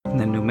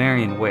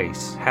Numerian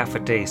Waste, half a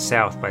day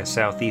south by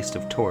southeast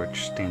of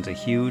Torch, stands a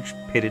huge,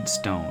 pitted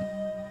stone,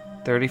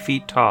 30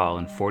 feet tall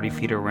and 40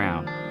 feet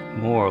around,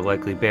 more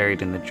likely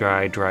buried in the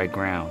dry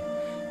ground.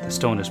 The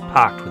stone is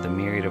pocked with a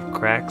myriad of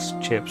cracks,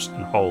 chips,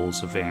 and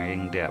holes of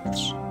varying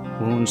depths,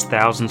 wounds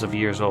thousands of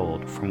years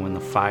old from when the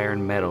fire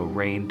and metal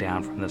rained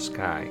down from the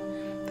sky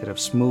that have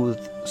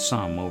smoothed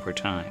some over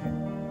time.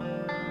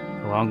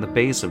 Along the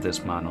base of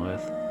this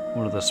monolith,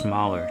 one of the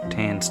smaller,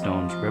 tan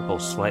stones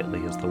ripples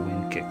slightly as the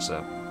wind kicks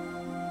up.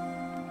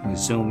 We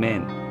zoom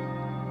in,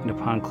 and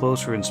upon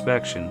closer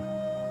inspection,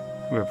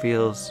 it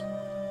reveals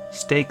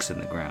stakes in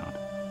the ground.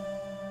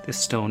 This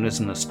stone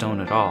isn't a stone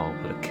at all,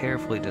 but a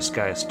carefully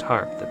disguised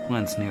tarp that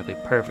blends nearly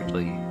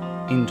perfectly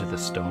into the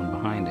stone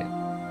behind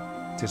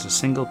it. There's a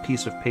single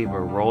piece of paper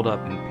rolled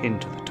up and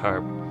pinned to the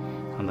tarp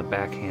on the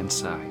backhand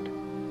side,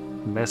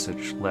 a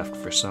message left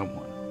for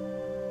someone.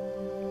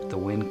 But the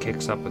wind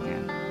kicks up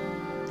again.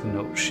 The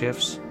note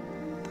shifts,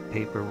 the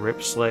paper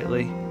rips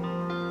slightly,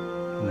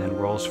 and then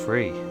rolls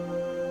free.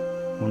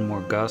 One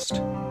more gust,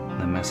 and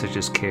the message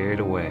is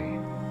carried away,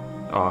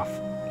 off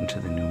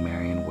into the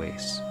Numerian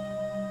Waste.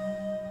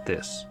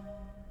 This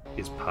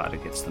is Pod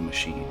Against the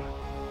Machine.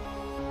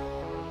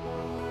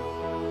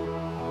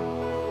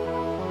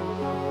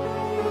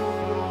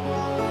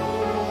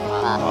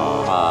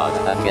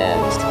 Pod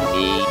Against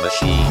the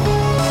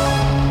Machine.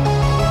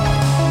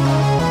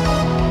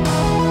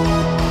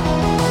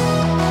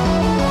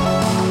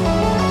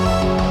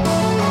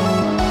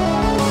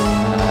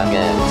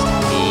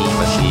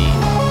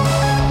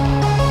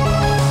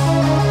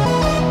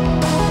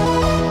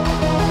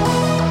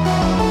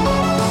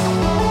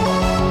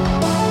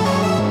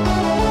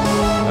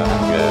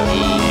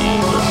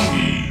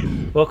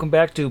 Welcome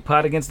back to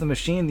Pod Against the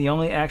Machine, the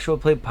only actual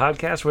play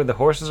podcast where the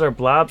horses are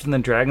blobs and the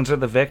dragons are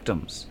the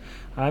victims.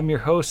 I'm your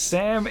host,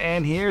 Sam,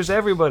 and here's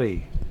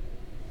everybody.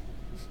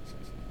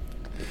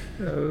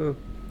 Hello.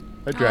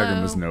 That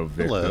dragon was no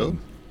victim. Hello.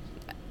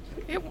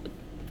 It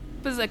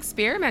was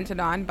experimented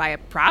on by a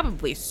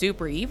probably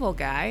super evil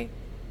guy.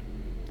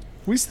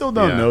 We still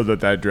don't know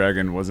that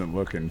dragon wasn't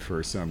looking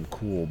for some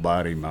cool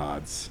body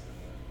mods.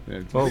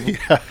 It's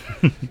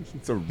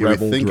a rebel You would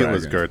think dragon. it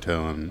was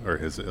Gartone or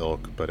his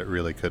ilk, but it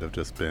really could have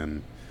just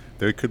been...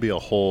 There could be a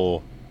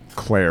whole...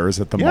 Claire's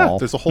at the mall.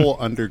 There's a whole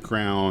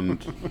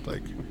underground,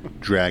 like,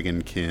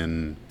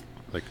 dragonkin,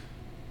 like,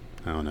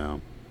 I don't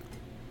know.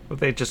 Well,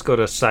 they just go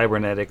to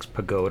Cybernetics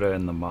Pagoda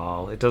in the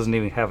mall. It doesn't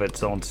even have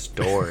its own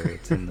store.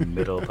 It's in the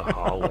middle of the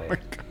hallway.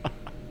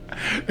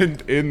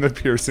 And in the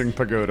piercing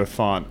pagoda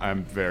font,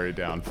 I'm very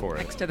down for it.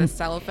 Next to the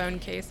cell phone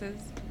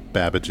cases.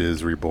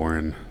 Babbage's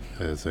Reborn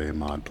is a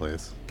mod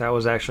place. That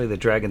was actually the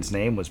dragon's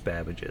name was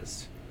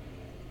Babbage's.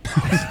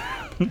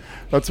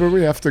 That's where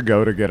we have to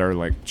go to get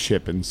our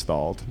chip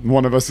installed.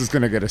 One of us is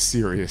going to get a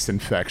serious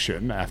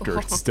infection after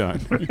it's done.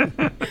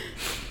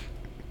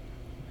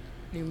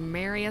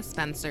 Numeria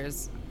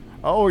Spencer's.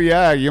 Oh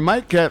yeah, you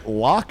might get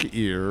lock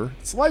ear.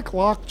 It's like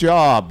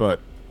lockjaw, but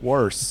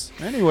worse.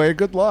 Anyway,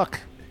 good luck.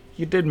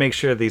 You did make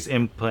sure these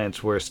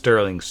implants were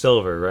sterling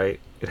silver,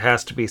 right? It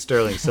has to be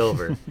sterling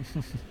silver.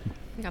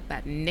 Got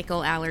that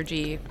nickel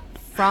allergy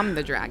from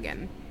the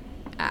dragon,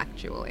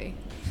 actually.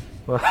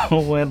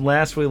 Well, when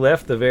last we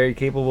left the very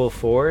capable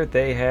four,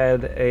 they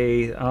had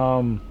a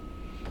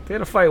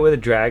fight with a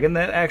dragon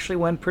that actually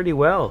went pretty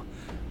well.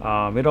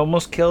 It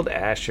almost killed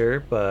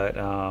Asher,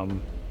 but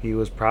he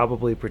was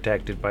probably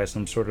protected by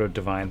some sort of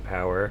divine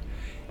power.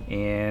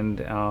 And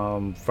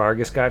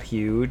Vargas got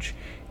huge,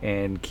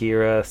 and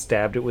Kira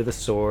stabbed it with a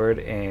sword,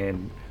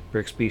 and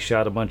Brixby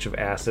shot a bunch of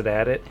acid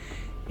at it,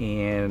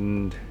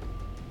 and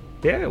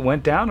it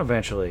went down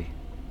eventually.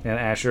 And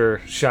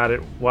Asher shot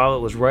it while it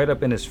was right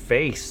up in his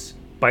face,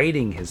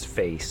 biting his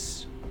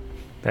face.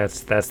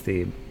 That's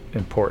the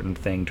important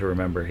thing to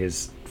remember.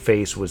 His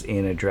face was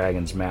in a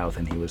dragon's mouth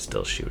and he was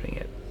still shooting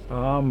it.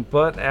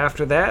 But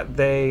after that,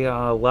 they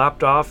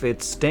lopped off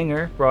its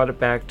stinger, brought it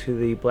back to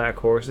the Black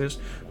Horses,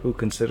 who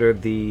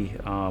considered the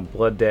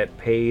blood debt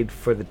paid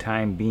for the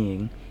time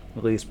being,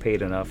 at least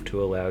paid enough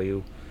to allow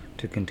you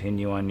to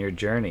continue on your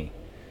journey.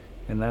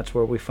 And that's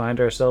where we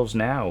find ourselves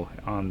now,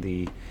 on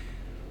the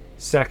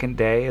second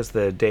day, as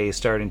the day is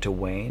starting to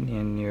wane,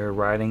 and you're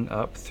riding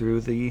up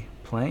through the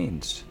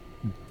plains.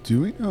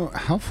 Do we know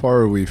how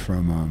far are we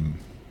from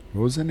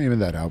what was the name of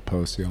that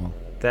outpost, y'all?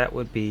 That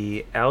would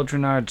be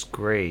Aldrinard's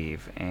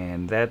Grave,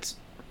 and that's,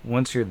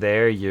 once you're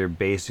there, you're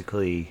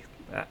basically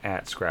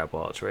at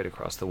Scrapwall. It's right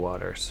across the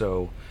water,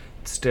 so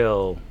it's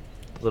still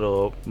a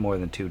little more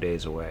than 2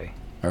 days away.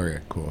 Okay,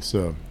 cool.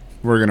 So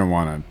we're gonna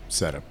want to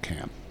set up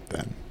camp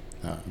then.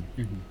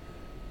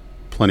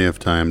 Plenty of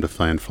time to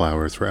find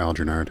flowers for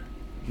Aldrinard.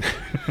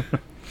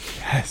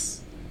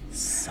 Yes.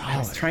 I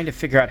was trying to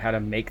figure out how to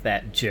make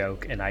that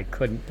joke, and I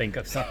couldn't think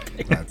of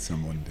something. Glad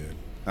someone did.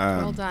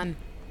 Well done.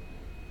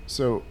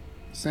 So,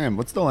 Sam,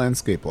 what's the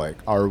landscape like?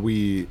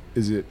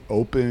 Is it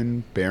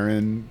open,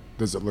 barren?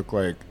 Does it look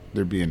like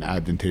there'd be an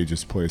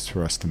advantageous place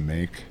for us to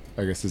make?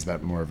 I guess, is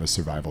that more of a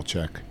survival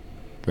check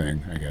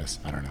thing, I guess?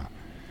 I don't know.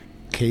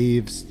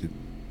 Caves?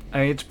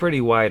 It's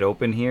pretty wide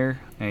open here.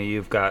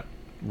 You've got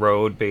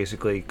road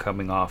basically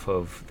coming off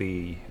of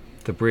the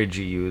bridge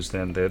you used,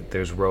 and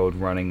there's road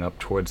running up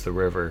towards the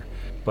river.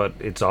 But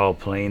it's all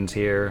plains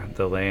here.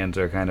 The lands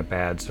are kind of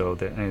bad, so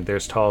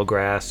there's tall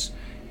grass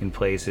in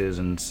places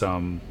and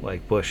some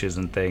like bushes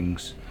and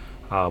things,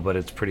 but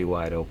it's pretty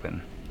wide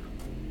open.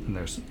 And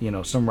there's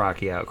some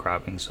rocky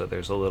outcroppings, so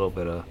there's a little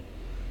bit of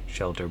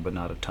shelter, but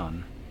not a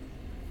ton.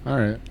 All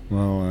right.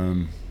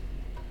 Well,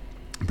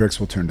 Brix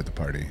will turn to the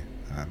party,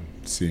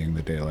 seeing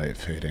the daylight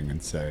fading,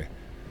 and say,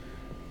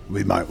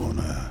 "We might want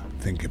to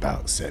think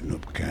about setting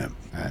up camp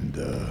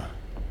and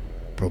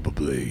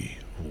probably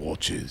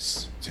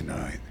watches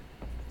tonight."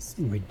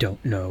 We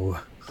don't know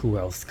who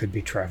else could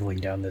be traveling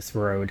down this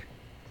road.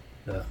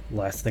 The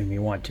last thing we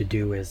want to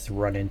do is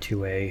run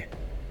into a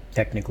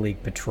Technic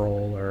League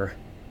patrol or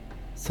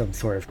some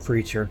sort of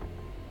creature.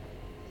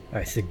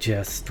 I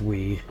suggest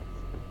we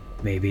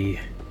maybe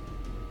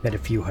get a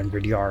few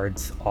hundred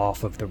yards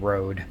off of the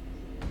road,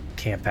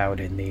 camp out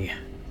in the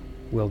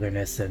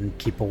wilderness, and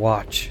keep a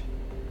watch.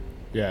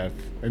 Yeah,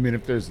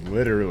 if there's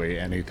literally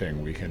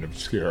anything we can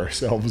obscure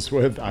ourselves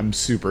with, I'm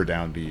super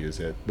down to use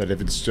it. But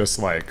if it's just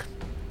like...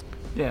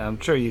 Yeah, I'm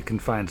sure you can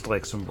find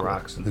like some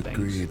rocks and things.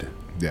 Agreed.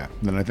 Yeah,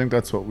 then I think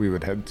that's what we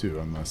would head to,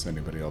 unless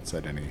anybody else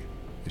had any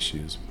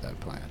issues with that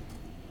plan.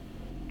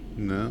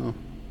 No.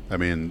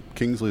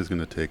 Kingsley's going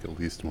to take at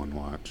least one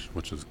watch,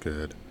 which is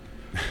good.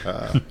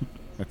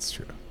 That's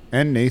true.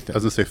 And Nathan. I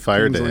was going to say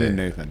Fire Kingsley Day. and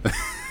Nathan.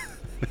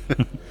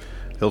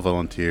 He'll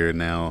volunteer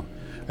now.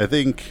 I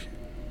think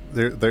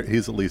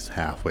he's at least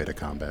halfway to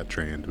combat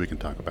trained. We can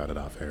talk about it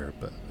off air,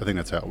 but I think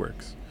that's how it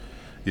works.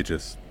 You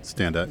just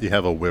stand up. You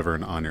have a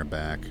wyvern on your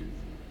back.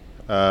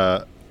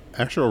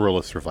 Actually, roll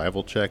a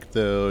survival check,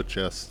 though,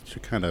 just to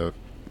kind of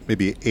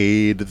maybe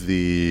aid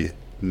the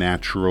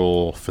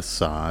natural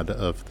facade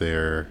of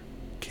their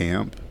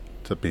camp,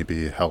 to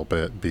maybe help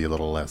it be a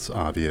little less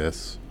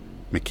obvious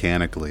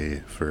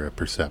mechanically for a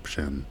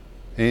perception.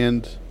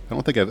 And I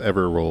don't think I've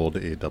ever rolled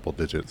a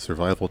double-digit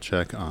survival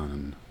check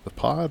on the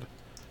pod.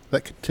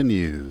 That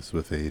continues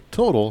with a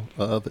total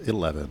of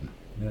 11.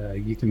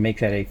 You can make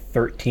that a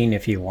 13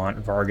 if you want.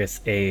 Vargas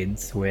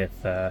aids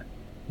with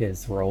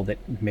his roll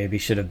that maybe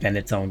should have been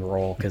its own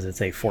roll because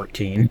it's a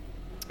 14.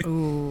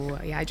 Ooh,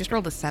 yeah, I just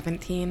rolled a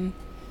 17.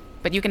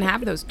 But you can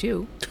have those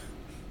too.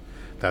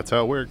 That's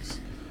how it works.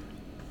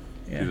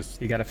 Yeah,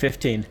 you got a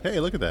 15. Hey,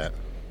 look at that.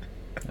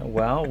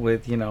 Well,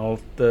 with,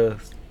 the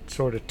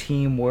sort of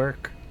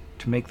teamwork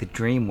to make the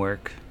dream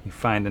work, you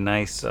find a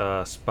nice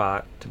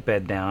spot to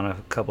bed down a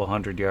couple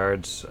hundred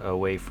yards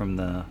away from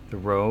the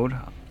road.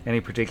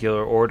 Any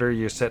particular order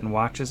you're setting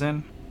watches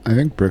in? I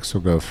think Brix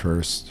will go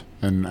first,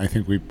 and I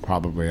think we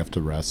probably have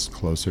to rest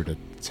closer to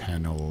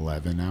 10,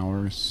 11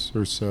 hours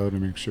or so to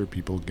make sure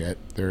people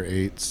get their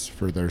 8s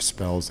for their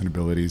spells and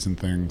abilities and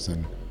things,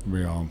 and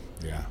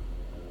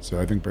so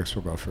I think Brix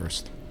will go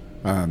first.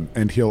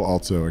 And he'll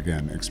also,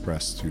 again,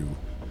 express to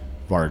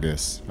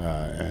Vargas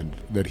and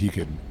that he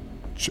could,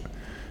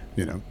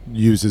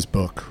 use his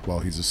book while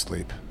he's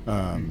asleep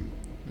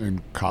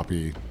and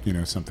copy,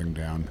 something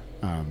down.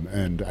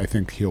 And I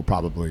think he'll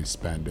probably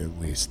spend at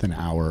least an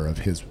hour of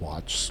his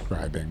watch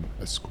scribing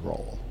a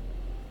scroll.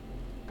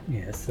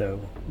 Yeah,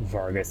 so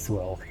Vargas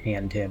will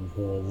hand him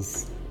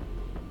his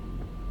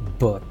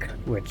book,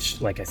 which,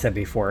 like I said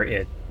before,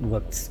 it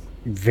looks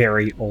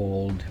very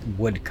old,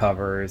 wood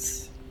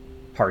covers,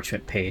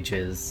 parchment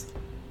pages,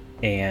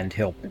 and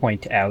he'll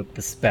point out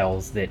the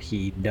spells that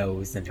he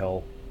knows, and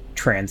he'll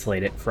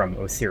translate it from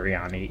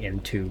Osiriani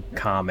into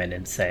Common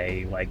and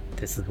say, like,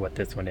 this is what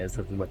this one is,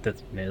 this is what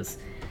this one is.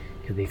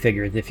 Because he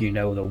figures if you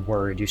know the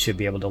word, you should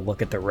be able to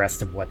look at the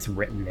rest of what's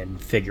written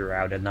and figure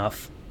out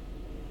enough.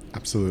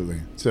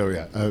 Absolutely. So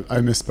yeah, I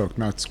misspoke.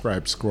 Not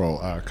scribe, scroll.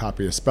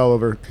 Copy a spell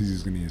over because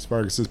he's going to use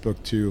Vargas's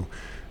book too.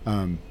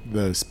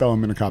 The spell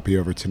I'm going to copy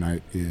over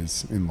tonight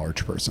is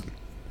Enlarge Person,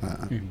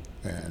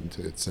 and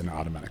it's an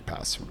automatic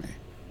pass for me.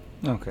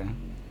 Okay.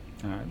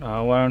 All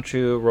right. Why don't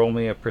you roll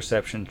me a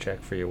perception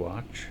check for your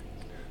watch?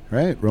 All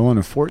right, rolling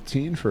a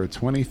 14 for a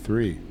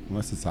 23,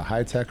 unless it's a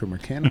high-tech or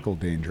mechanical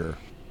danger.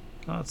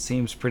 Well, it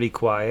seems pretty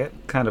quiet.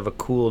 Kind of a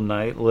cool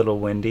night, a little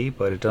windy,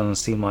 but it doesn't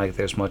seem like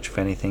there's much of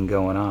anything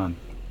going on.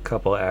 A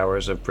couple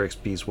hours of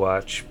Brixby's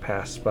watch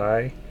passed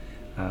by.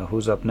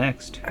 Who's up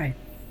next? I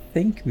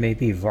think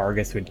maybe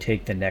Vargas would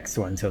take the next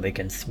one so they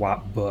can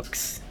swap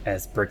books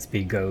as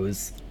Brixby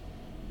goes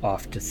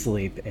off to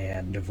sleep,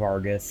 and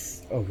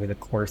Vargas, over the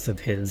course of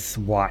his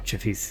watch,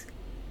 if he's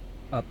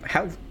up,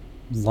 how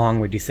long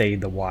would you say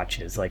the watch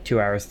is? Like 2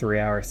 hours, 3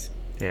 hours?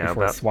 Yeah,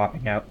 before about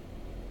swapping out?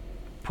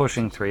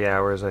 Pushing 3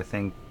 hours, I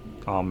think.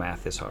 All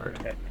math is hard.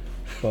 Okay.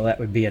 Well, that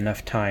would be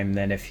enough time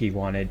then if he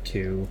wanted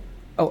to...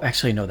 Oh,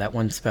 actually, no, that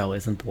one spell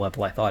isn't the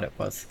level I thought it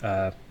was.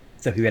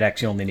 So he would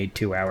actually only need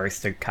 2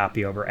 hours to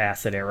copy over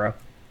Acid Arrow.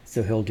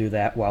 So he'll do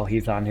that while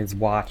he's on his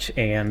watch,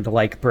 and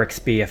like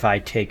Brixby, if I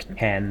take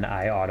 10,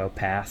 I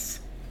auto-pass.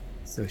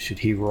 So should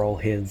he roll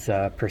his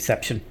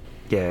perception?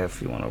 Yeah,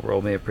 if you want to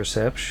roll me a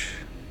perception.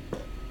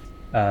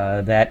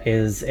 That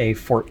is a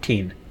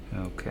 14.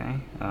 Okay.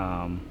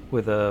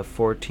 With a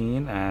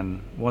 14,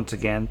 and once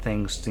again,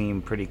 things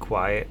seem pretty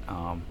quiet.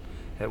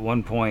 At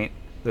one point,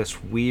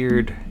 this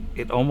weird,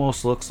 it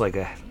almost looks like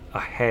a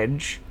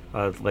hedge,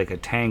 like a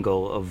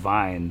tangle of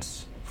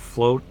vines,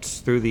 floats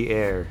through the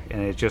air,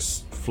 and it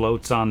just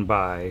floats on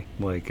by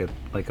like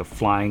a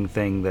flying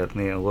thing that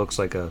looks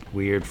like a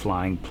weird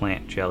flying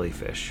plant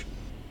jellyfish.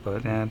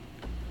 But I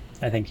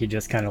think he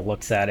just kind of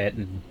looks at it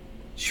and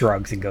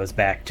shrugs and goes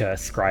back to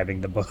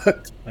scribing the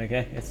book.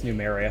 Okay, it's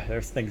Numeria.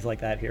 There's things like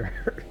that here.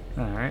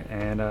 all right,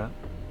 and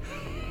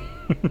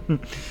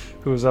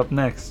who's up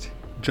next?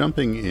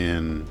 Jumping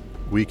in,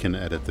 we can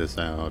edit this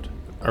out.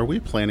 Are we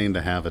planning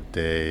to have a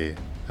day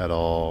at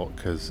all?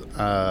 Because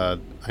I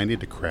need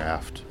to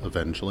craft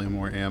eventually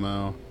more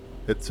ammo.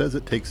 It says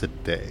it takes a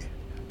day.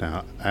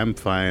 Now, I'm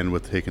fine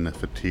with taking a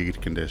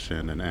fatigued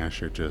condition and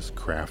Asher just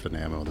crafting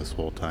ammo this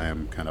whole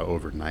time, kind of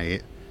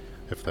overnight,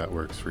 if that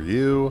works for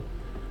you.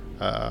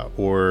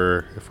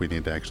 Or if we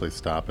need to actually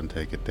stop and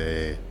take a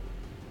day.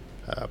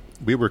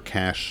 We were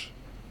cash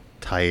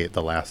tight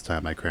the last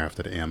time I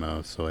crafted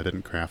ammo, so I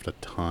didn't craft a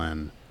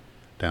ton,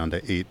 down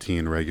to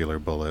 18 regular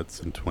bullets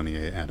and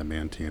 28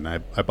 adamantine. I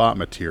bought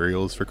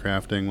materials for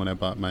crafting when I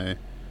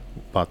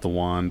bought the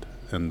wand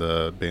and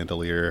the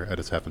bandolier. I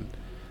just haven't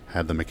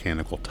had the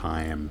mechanical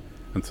time.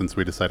 And since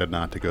we decided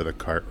not to go the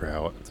cart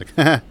route, it's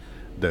like,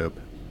 dope.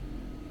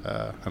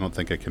 I don't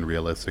think I can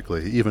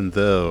realistically, even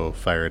though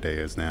Faraday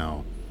is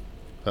now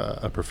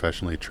a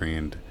professionally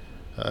trained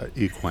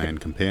equine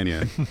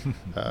companion,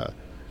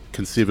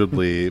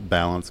 conceivably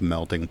balance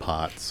melting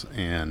pots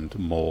and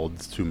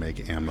molds to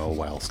make ammo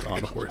whilst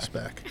on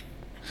horseback.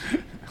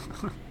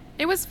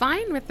 It was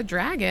fine with the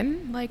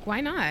dragon. Like,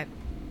 why not?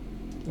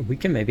 We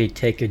can maybe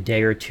take a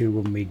day or two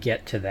when we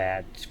get to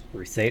that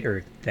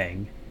Crusader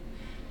thing,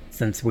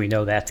 since we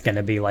know that's going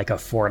to be like a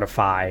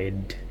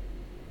fortified,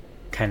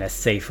 kind of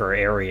safer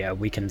area.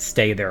 We can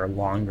stay there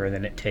longer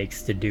than it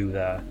takes to do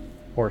the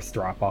horse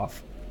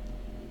drop-off.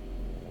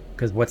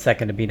 Because what's that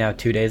going to be now,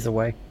 2 days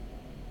away?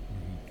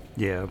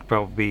 Yeah,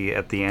 probably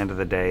at the end of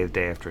the day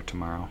after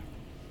tomorrow.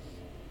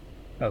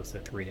 Oh, so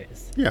 3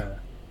 days. Yeah.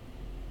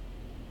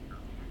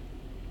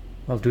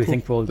 Well, do we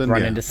think we'll Then,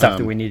 run yeah, into stuff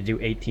that we need to do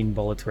 18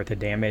 bullets worth of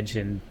damage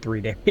in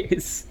 3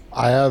 days?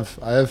 I have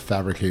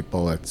fabricate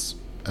bullets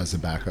as a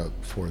backup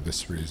for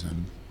this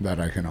reason that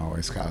I can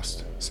always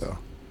cast. So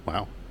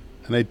Wow.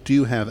 And I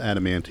do have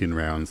adamantine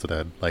rounds that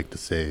I'd like to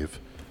save,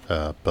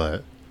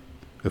 but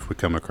if we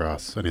come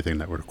across anything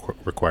that would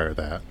require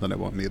that, then I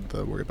won't need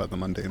to worry about the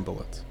mundane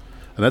bullets.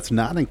 And that's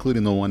not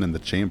including the one in the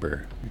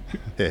chamber.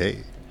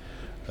 Hey.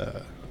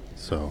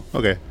 So,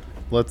 okay.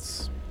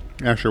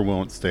 Asher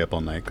won't stay up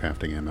all night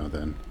crafting ammo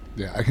then.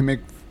 yeah, I can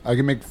make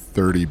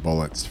 30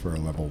 bullets for a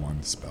level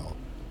 1 spell.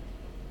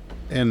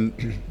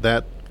 And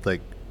that,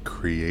 like,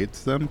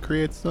 creates them,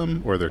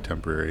 or they're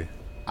temporary?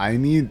 I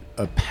need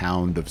a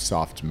pound of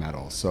soft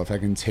metal. So if I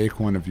can take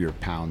one of your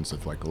pounds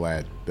of like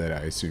lead that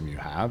I assume you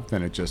have,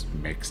 then it just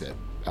makes it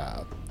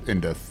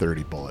into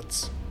 30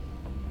 bullets.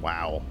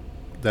 Wow.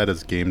 That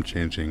is game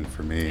changing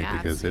for me, Yeah,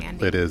 because it's it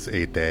handy. is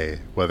a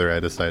day. Whether I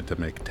decide to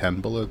make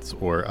 10 bullets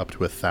or up to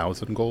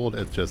 1,000 gold,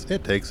 it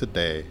takes a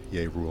day.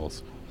 Yay,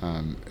 rules.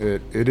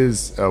 It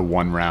is a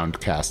 1 round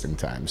casting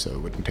time, so it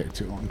wouldn't take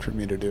too long for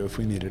me to do if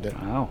we needed it.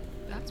 Wow,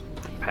 That's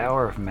wild.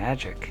 power of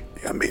magic.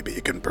 Yeah, maybe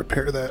you can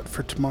prepare that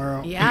for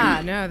tomorrow.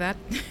 Yeah, no, that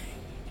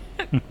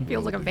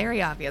feels like a very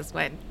obvious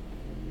win.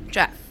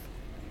 Jeff,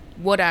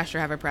 would Asher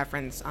have a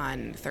preference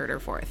on 3rd or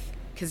 4th?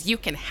 Because you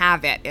can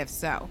have it if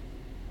so.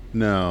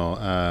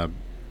 No,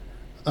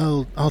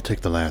 I'll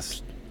take the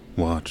last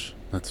watch.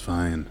 That's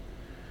fine.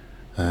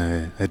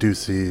 I do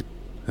see,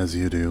 as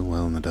you do,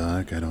 well in the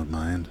dark. I don't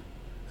mind.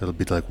 It'll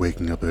be like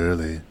waking up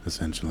early,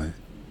 essentially.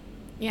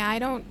 Yeah, I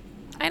don't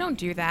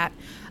do that.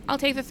 I'll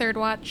take the 3rd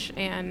watch,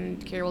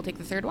 and Kira will take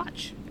the 3rd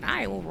watch. And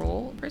I will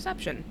roll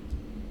perception.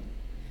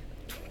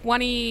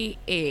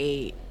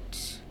 28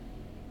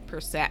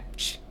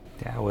 perception.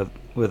 Yeah,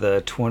 with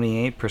a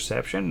 28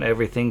 perception,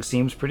 everything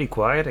seems pretty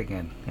quiet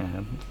again.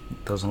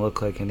 It doesn't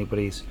look like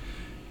anybody's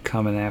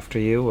coming after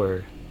you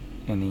or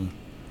any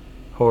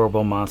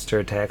horrible monster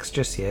attacks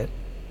just yet.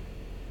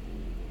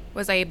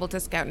 Was I able to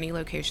scout any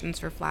locations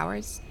for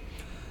flowers?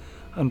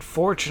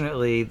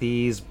 Unfortunately,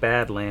 these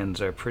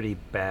badlands are pretty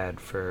bad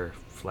for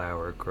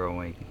flower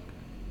growing.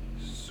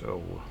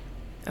 So,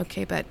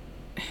 Okay, but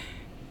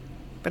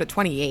at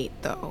 28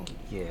 though.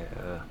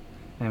 yeah.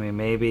 I mean,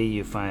 maybe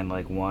you find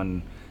like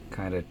one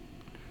kind of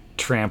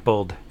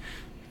trampled,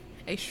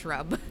 A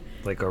shrub.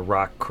 like a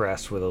rock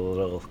crest with a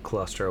little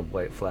cluster of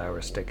white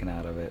flowers sticking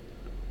out of it.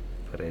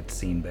 But it's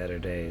seen better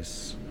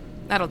days.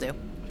 That'll do.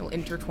 We'll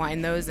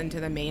intertwine those into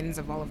the manes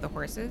of all of the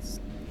horses.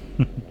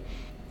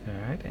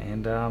 Alright,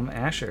 and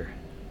Asher.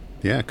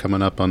 Yeah,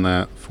 coming up on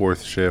that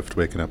 4th shift,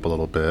 waking up a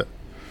little bit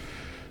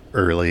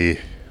early,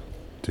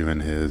 doing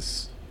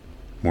his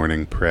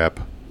morning prep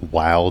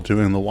while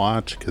doing the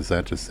watch, because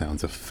that just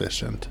sounds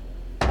efficient.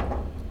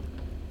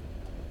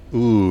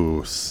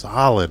 Ooh,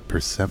 solid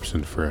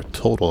perception for a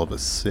total of a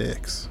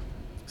 6.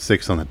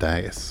 6 on the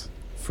dice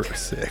for a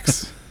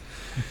 6.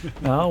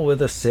 Well,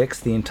 with a 6,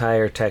 the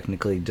entire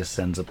technically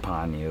descends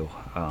upon you.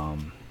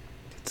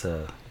 It's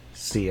a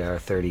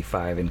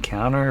CR35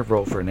 encounter.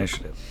 Roll for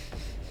initiative.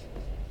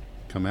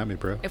 Come at me,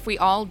 bro. If we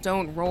all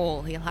don't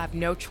roll, he'll have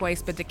no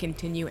choice but to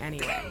continue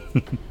anyway.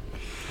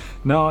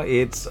 No,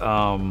 it's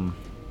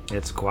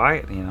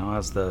quiet,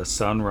 as the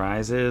sun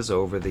rises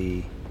over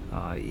the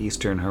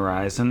eastern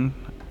horizon,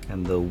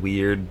 and the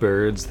weird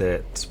birds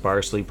that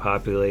sparsely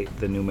populate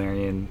the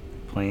Numerian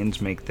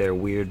plains make their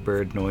weird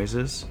bird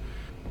noises.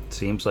 It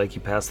seems like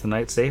you passed the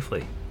night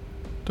safely.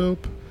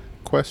 Dope.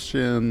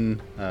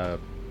 Question,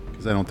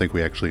 because I don't think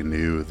we actually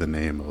knew the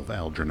name of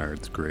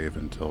Algernard's grave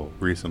until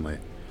recently.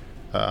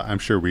 I'm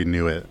sure we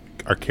knew it.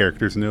 Our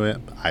characters knew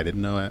it, but I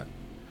didn't know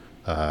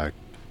it.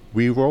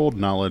 We rolled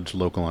knowledge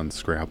local on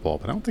Scrapwall,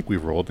 but I don't think we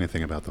rolled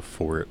anything about the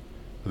fort.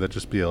 Would that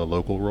just be a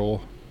local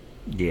roll?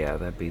 Yeah,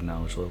 that'd be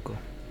knowledge local.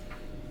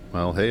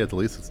 Well, hey, at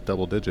least it's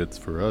double digits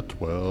for a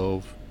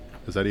 12.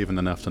 Is that even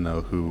enough to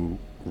know who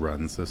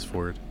runs this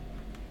fort?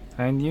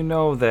 And you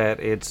know that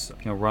it's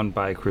run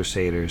by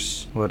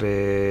Crusaders. What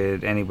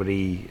did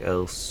anybody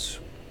else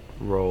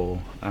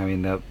roll? I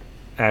mean,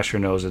 Asher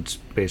knows it's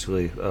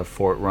basically a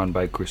fort run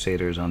by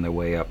Crusaders on their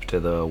way up to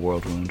the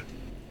World Wound.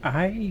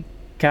 I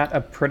got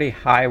a pretty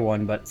high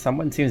one, but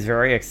someone seems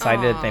very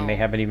excited they may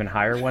have an even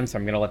higher one, so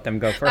I'm going to let them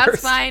go first.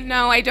 That's fine.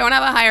 No, I don't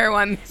have a higher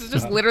one. This is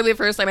just literally the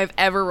first time I've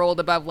ever rolled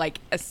above like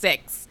a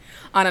 6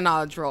 on a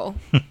knowledge roll.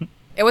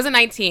 It was a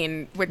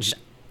 19, which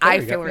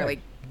I feel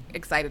really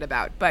excited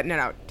about. But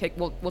no,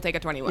 we'll take a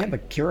 21. Yeah,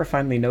 but Kira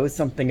finally knows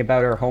something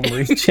about her home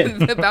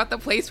region. About the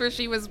place where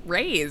she was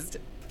raised.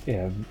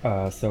 Yeah,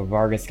 so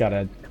Vargas got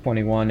a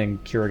 21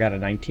 and Kira got a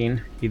 19.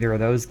 Either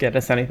of those get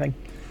us anything?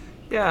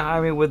 Yeah,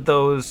 I mean, with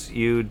those,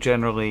 you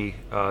generally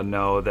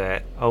know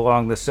that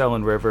along the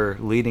Selen River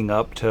leading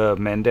up to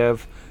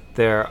Mendev,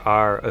 there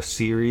are a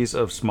series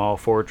of small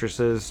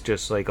fortresses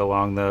just like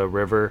along the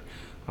river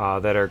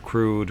that are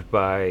crewed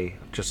by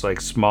just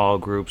like small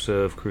groups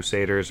of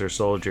crusaders or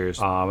soldiers.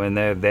 And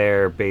they're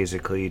there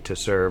basically to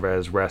serve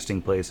as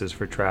resting places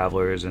for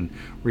travelers and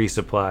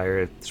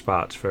resupply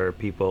spots for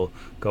people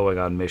going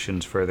on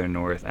missions further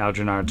north.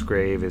 Algernard's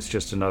grave is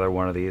just another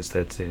one of these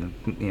that's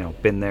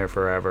been there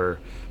forever,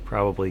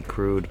 probably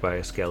crewed by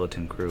a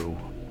skeleton crew,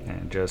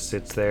 and just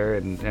sits there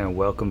and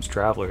welcomes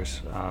travelers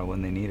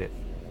when they need it.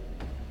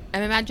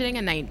 I'm imagining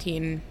a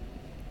 19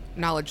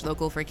 knowledge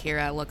local for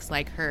Kira looks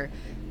like her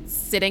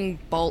sitting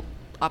bolt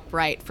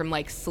upright from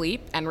like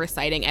sleep and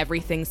reciting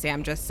everything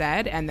Sam just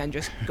said and then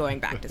just going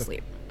back to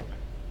sleep.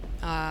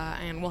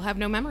 And we'll have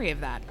no memory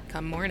of that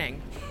come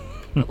morning.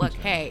 But look,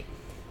 hey,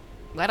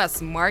 let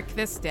us mark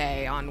this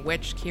day on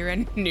which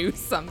Kira knew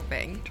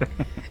something.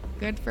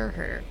 Good for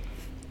her.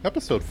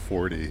 Episode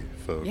 40,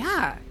 folks.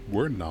 Yeah.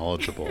 We're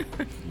knowledgeable.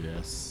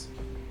 Yes.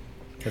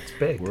 That's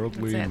big.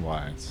 Worldly That's and it.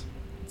 wise.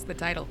 It's the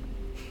title.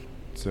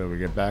 So we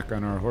get back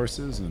on our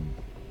horses and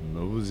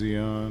mosey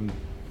on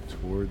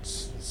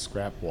towards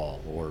Scrapwall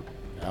or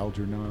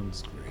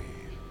Algernon's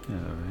grave. All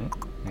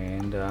right.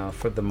 And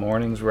for the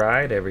morning's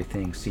ride,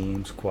 everything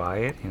seems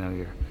quiet.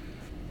 You're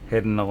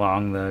heading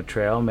along the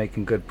trail,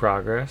 making good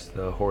progress.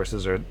 The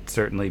horses are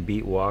certainly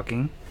beat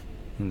walking.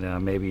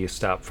 And maybe you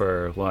stop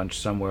for lunch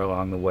somewhere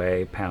along the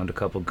way, pound a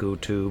couple goo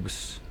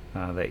tubes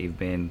that you've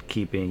been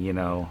keeping,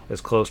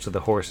 as close to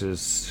the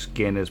horse's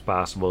skin as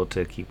possible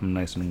to keep them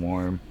nice and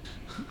warm.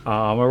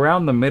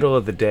 Around the middle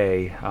of the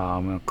day,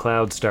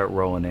 clouds start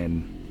rolling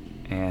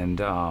in,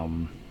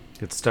 and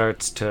it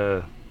starts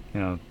to,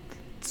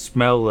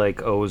 smell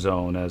like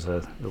ozone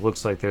it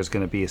looks like there's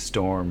going to be a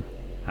storm.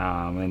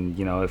 And,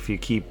 if you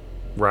keep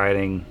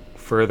riding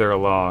further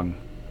along,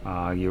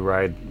 you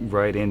ride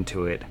right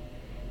into it.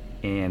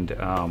 And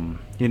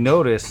you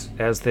notice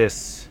as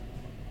this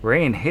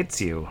rain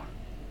hits you,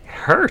 it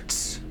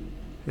hurts.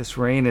 This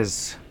rain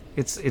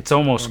it's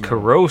almost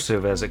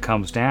corrosive as it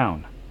comes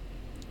down.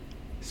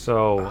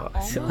 So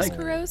Almost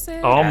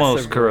corrosive? almost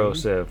Acid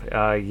corrosive.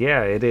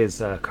 Yeah, it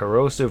is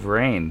corrosive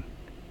rain.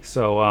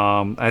 So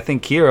I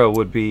think Kira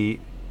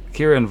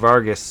and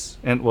Vargas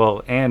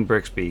and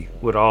Brixby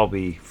would all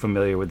be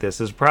familiar with this.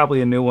 This is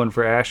probably a new one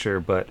for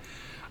Asher, but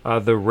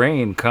the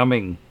rain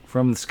coming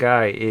from the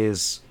sky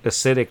is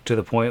acidic to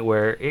the point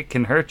where it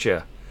can hurt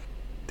you.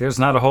 There's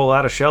not a whole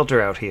lot of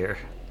shelter out here.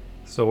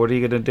 So what are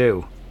you going to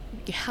do?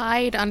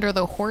 Hide under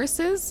the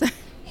horses?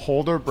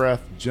 Hold our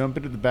breath, jump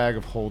into the bag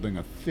of holding,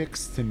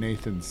 affix to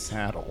Nathan's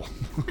saddle.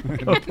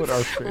 And put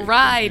our faith in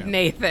Ride, him.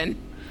 Nathan.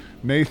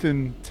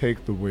 Nathan,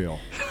 take the wheel.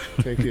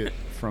 Take it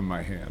from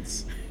my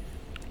hands.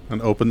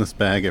 And open this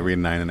bag every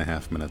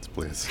 9.5 minutes,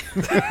 please.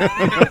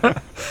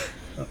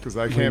 Because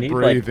I We can't need,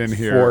 breathe like, in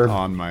here 4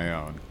 on my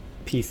own.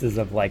 pieces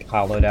of like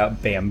hollowed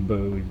out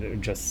bamboo that are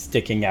just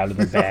sticking out of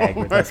the bag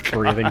with us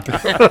breathing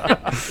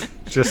through.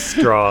 Just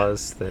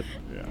straws that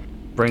Yeah.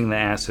 bring the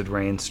acid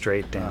rain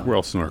straight down. We're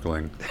all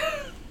snorkeling.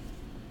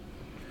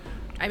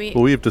 I mean,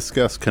 Well, we've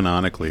discussed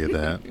canonically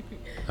that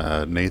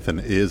Nathan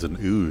is an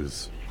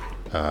ooze.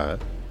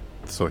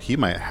 So he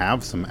might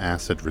have some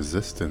acid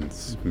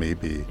resistance,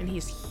 maybe, and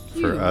he's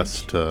huge. for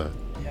us to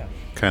Yeah.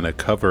 kind of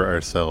cover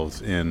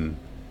ourselves in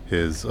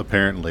his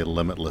apparently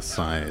limitless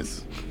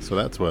size. So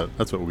that's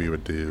what we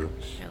would do.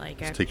 I like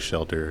Just it. take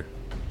shelter.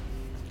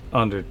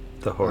 Under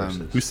the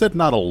horses. You said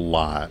not a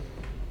lot.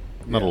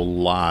 Not Yeah. a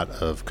lot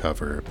of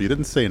cover, but you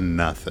didn't say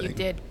nothing. You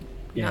did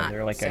Yeah, not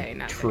they're like say a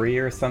nothing. tree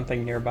or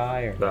something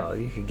nearby. Or Well,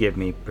 you could give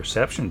me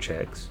perception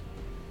checks.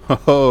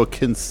 Oh,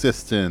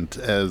 consistent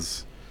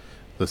as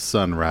the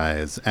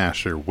sunrise,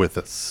 Asher with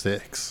a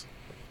 6.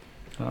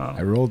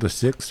 I rolled a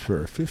 6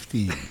 for a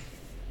 15.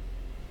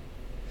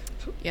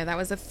 Yeah, that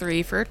was a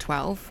 3 for a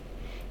 12.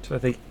 So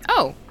I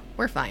Oh,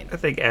 we're fine.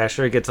 think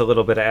Asher gets a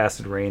little bit of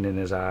acid rain in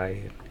his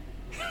eye.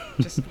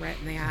 Just right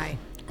in the eye.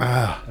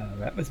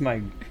 that was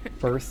my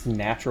first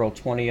natural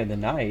 20 of the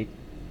night,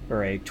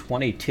 or a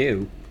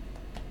 22.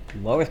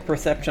 Lowest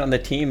perception on the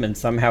team, and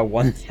somehow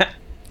won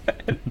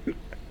that.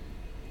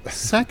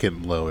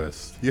 Second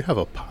lowest. You have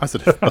a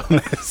positive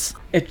bonus.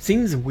 It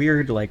seems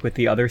weird, like with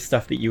the other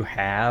stuff that you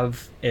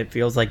have, it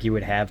feels like you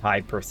would have high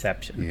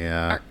perception.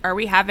 Yeah. Are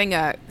we having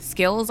a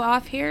skills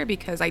off here?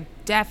 Because I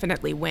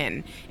definitely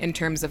win in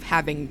terms of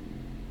having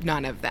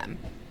none of them.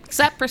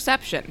 Except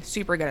perception.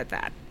 Super good at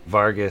that.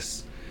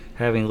 Vargas,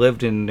 having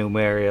lived in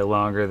Numeria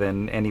longer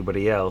than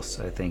anybody else,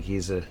 I think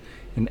he's an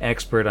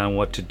expert on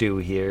what to do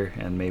here,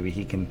 and maybe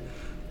he can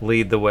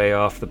lead the way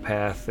off the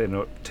path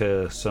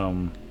to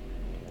some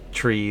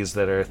trees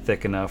that are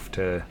thick enough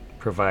to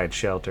provide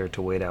shelter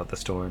to wait out the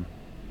storm.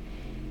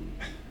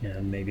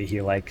 And maybe he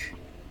like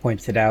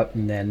points it out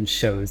and then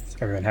shows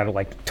everyone how to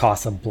like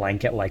toss a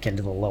blanket like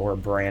into the lower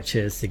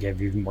branches to give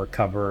you more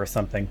cover or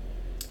something.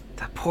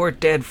 That poor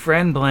dead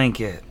friend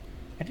blanket.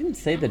 I didn't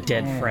say the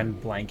dead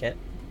friend blanket.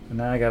 And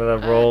now I gotta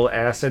roll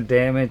acid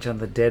damage on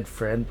the dead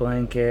friend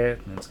blanket,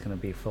 and it's gonna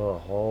be full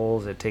of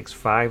holes. It takes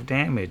 5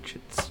 damage.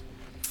 It's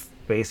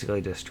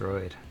basically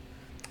destroyed.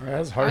 It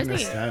has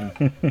hardness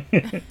thinking-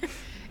 10.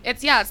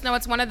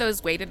 It's one of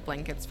those weighted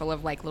blankets full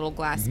of like little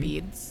glass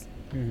beads.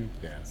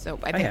 Yeah. So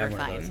I I think have we're one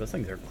of fine. those. Those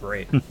things are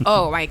great.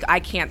 Oh, I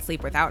can't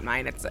sleep without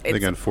mine. It's I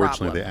think a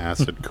unfortunately the problem.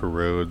 acid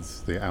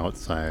corrodes the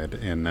outside,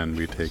 and then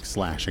we take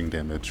slashing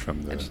damage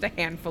from Just the a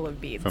handful of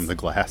beads.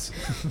 glass.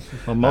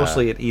 Well,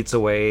 mostly it eats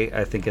away,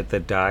 I think, at the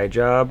dye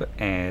job,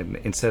 and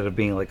instead of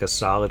being like a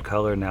solid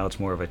color, now it's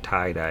more of a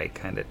tie-dye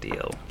kind of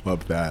deal.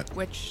 Love that.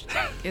 Which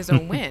is a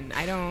win.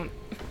 I don't.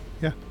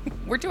 Yeah.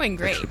 We're doing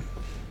great.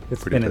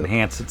 It's Pretty been dope.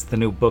 enhanced. It's the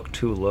new Book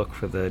 2 look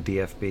for the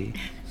DFB.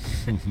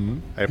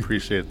 I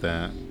appreciate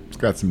that. It's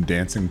got some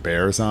dancing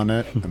bears on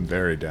it. I'm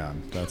very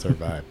down. That's our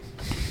vibe.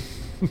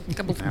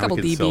 Couple Now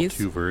we can sell DBs.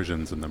 2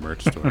 versions in the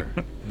merch store.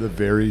 The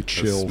very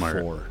chill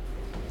smart. 4.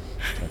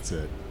 That's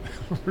it.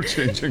 We're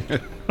changing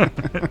it.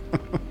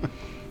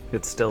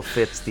 It still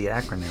fits the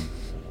acronym.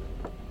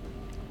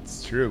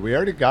 It's true. We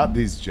already got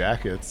these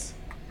jackets.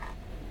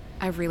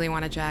 I really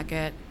want a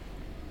jacket.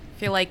 I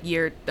feel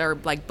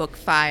like book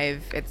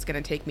 5, it's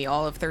gonna take me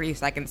all of 30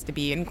 seconds to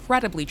be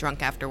incredibly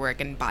drunk after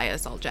work and buy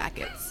us all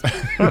jackets.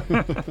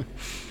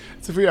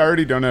 It's if we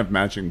already don't have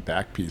matching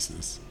back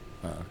pieces.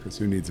 Because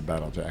who needs a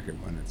battle jacket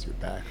when it's your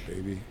back,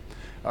 baby?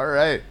 All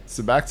right.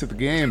 So back to the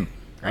game.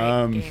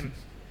 Great game.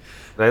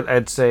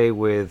 I'd say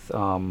with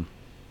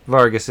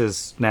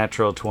Vargas's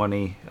natural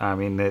 20, I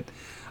mean,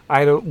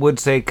 would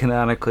say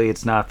canonically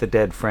it's not the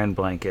dead friend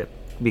blanket,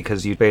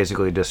 because you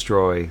basically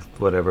destroy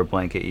whatever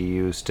blanket you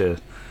use to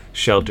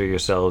shelter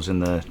yourselves in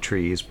the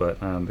trees, but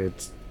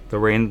the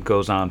rain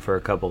goes on for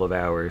a couple of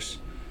hours.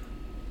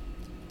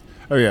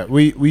 Oh yeah,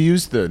 we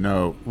used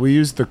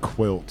the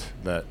quilt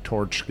that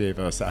Torch gave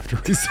us after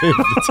we saved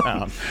the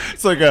town.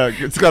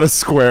 It's got a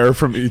square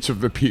from each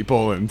of the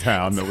people in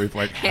town that we've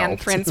like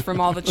helped. Handprints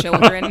from all the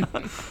children.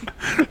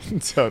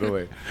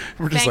 Totally.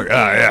 We're just Thank like,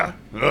 ah, you. yeah.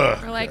 Ugh,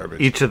 We're like- garbage.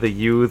 Each of the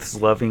youths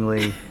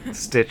lovingly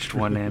stitched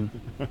one in.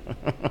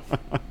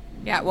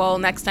 Yeah, well,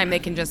 next time they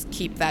can just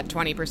keep that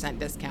 20%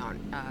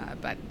 discount,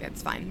 but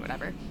it's fine,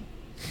 whatever.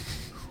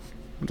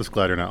 I'm just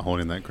glad you're not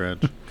holding that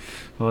grudge.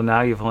 Well,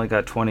 now you've only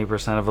got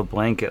 20% of a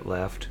blanket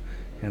left,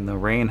 and the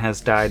rain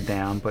has died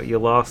down, but you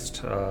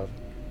lost a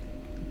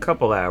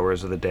couple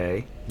hours of the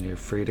day. You're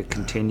free to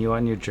continue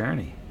on your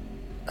journey.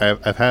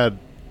 I've had,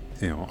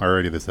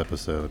 already this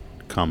episode,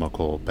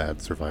 comical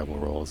bad survival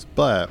rolls,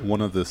 but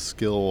one of the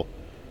skill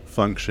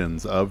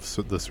functions of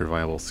the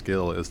survival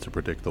skill is to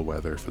predict the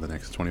weather for the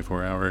next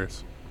 24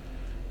 hours.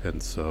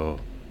 And so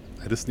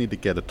I just need to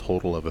get a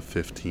total of a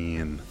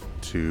 15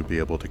 to be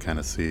able to kind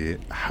of see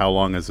how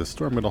long is the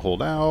storm going to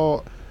hold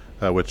out,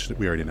 which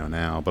we already know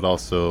now, but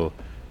also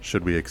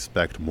should we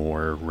expect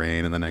more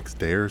rain in the next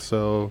day or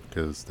so,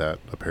 because that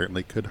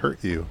apparently could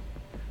hurt you.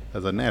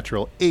 As a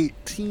natural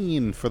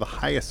 18 for the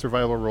highest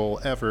survival roll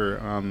ever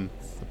on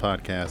the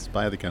podcast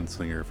by the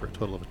Gunslinger for a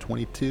total of a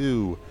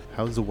 22.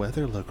 How's the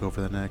weather look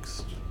over the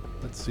next,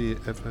 let's see,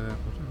 if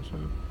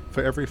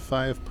for every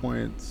 5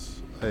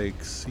 points I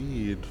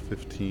exceed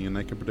 15,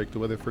 I can predict the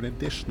weather for an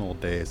additional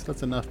day. So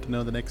that's enough to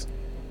know the next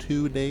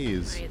 2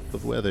 days Nice.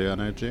 of weather on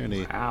our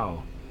journey.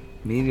 Wow.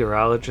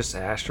 Meteorologist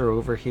Asher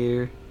over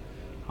here.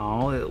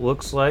 Oh, it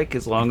looks like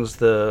as long as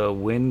the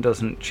wind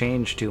doesn't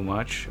change too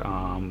much,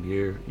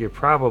 you're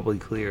probably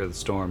clear of the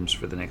storms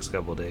for the next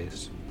couple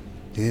days.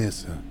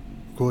 Yes,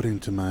 According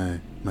to my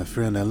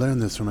friend, I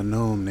learned this from a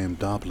gnome named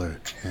Doppler,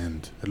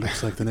 and it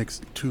looks like the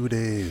next 2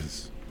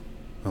 days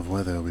of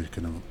weather we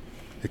can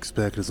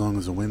expect, as long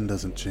as the wind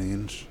doesn't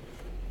change.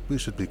 We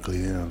should be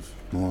clear of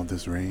more of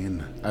this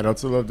rain. I'd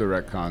also love to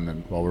retcon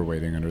that while we're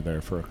waiting under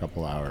there for a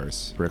couple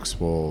hours, Brix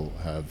will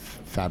have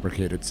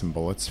fabricated some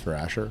bullets for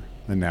Asher,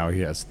 and now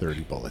he has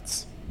 30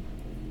 bullets.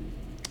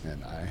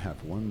 And I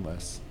have one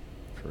less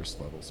first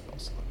level spell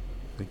slot.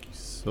 Thank you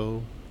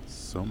so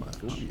much.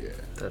 Oh, yeah.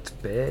 That's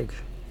big.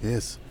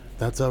 Yes,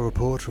 that's our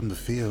report from the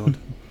field.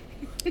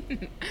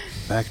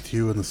 Back to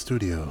you in the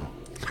studio.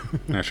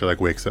 Asher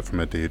wakes up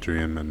from a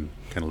daydream and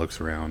kind of looks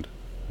around.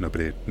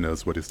 Nobody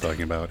knows what he's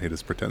talking about. He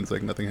just pretends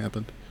like nothing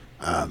happened.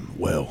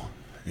 Well,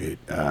 it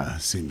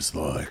seems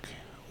like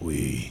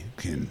we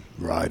can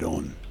ride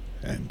on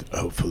and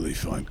hopefully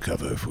find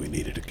cover if we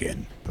need it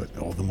again. But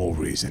all the more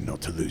reason not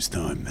to lose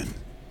time then.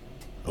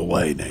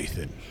 Away,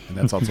 Nathan. And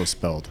that's also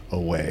spelled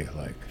away,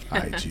 like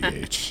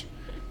IGH.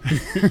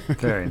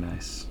 Very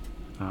nice.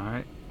 All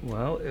right.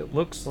 Well, it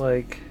looks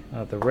like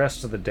the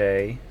rest of the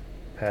day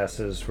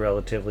passes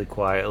relatively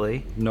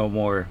quietly. No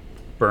more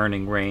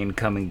burning rain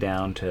coming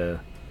down to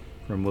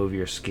remove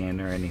your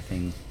skin or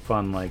anything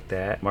fun like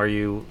that. Are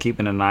you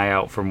keeping an eye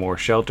out for more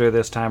shelter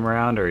this time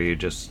around, or are you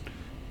just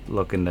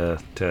looking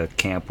to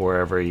camp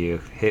wherever you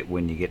hit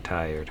when you get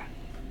tired?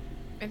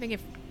 I think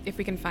if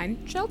we can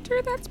find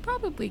shelter, that's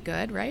probably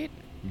good, right?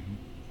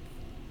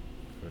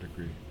 I would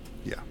agree.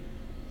 Yeah.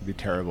 It'd be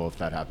terrible if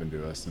that happened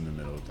to us in the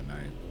middle of the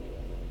night.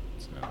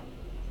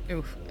 So.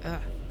 Oof.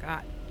 Ugh.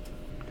 God.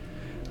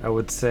 I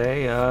would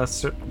say,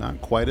 Not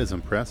quite as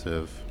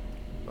impressive.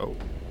 Oh,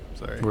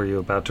 sorry. were you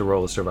about to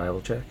roll a survival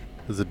check?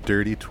 It was a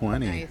dirty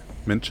 20. Nice.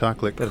 Mint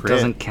chocolate But crit. it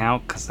doesn't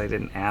count because I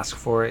didn't ask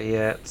for it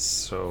yet,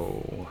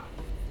 so...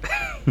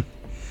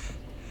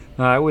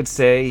 No, I would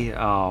say,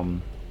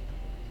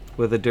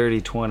 with a dirty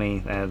 20,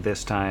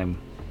 this time,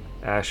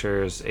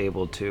 Asher's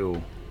able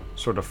to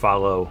sort of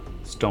follow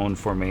stone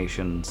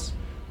formations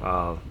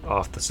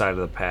off the side of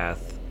the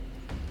path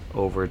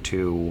over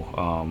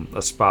to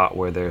a spot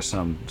where there's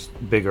some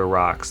bigger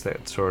rocks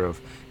that sort of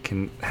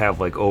can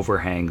have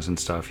overhangs and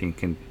stuff. You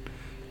can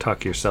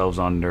tuck yourselves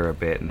under a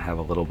bit and have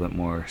a little bit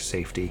more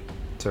safety.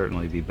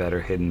 Certainly be better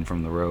hidden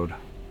from the road.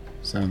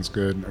 Sounds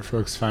good. Are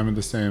folks fine with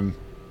the same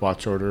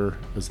watch order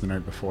as the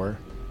night before?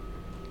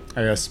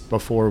 I guess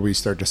before we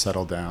start to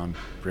settle down,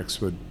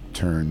 Brix would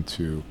turn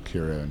to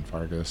Kira and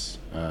Vargas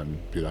and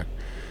be like,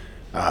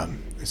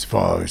 As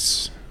far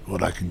as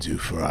what I can do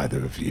for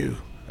either of you,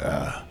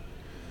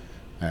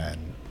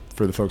 and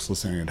for the folks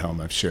listening at home,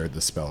 I've shared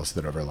the spells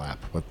that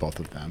overlap with both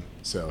of them.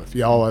 So if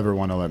y'all ever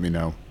want to let me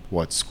know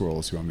what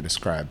scrolls you want me to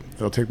scribe,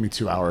 it'll take me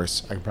 2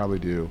 hours. I can probably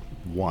do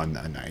one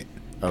a night.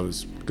 I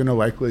was going to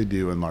likely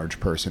do Enlarge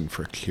Person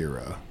for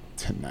Kira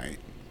tonight,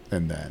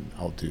 and then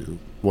I'll do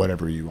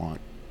whatever you want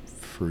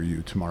for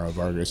you tomorrow,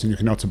 Vargas. And you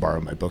can also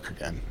borrow my book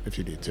again if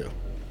you need to.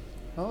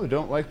 Oh,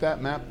 don't like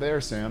that map there,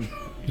 Sam.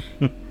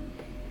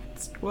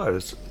 It's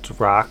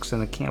rocks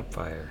and a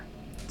campfire.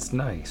 It's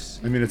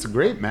nice. I mean, it's a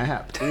great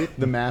map.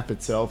 The map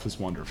itself is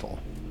wonderful.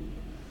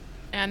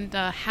 And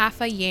half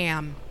a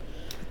yam.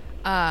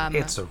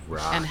 It's a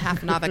rock. And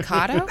half an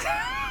avocado.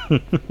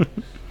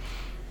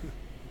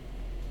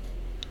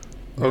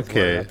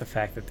 Okay. About the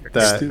fact that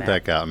they're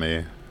That got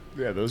me.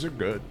 Yeah, those are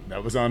good.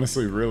 That was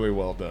honestly really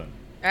well done.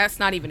 That's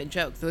not even a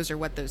joke. Those are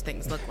what those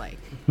things look like.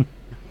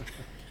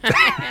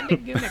 And a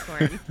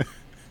unicorn.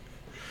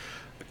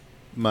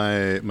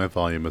 My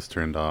volume was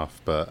turned off,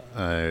 but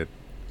I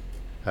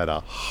had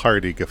a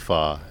hearty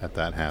guffaw at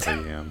that happy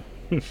yam.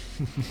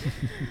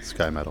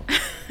 Sky Metal.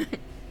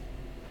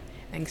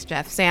 Thanks,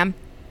 Jeff. Sam,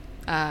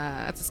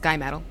 that's a sky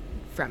medal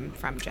from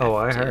Jeff. Oh,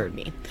 I to heard.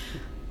 Me.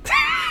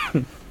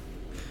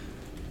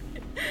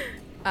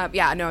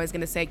 Yeah, no, I was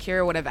gonna say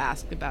Kira would have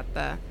asked about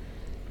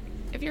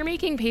if you're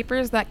making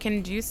papers that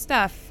can do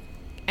stuff,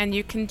 and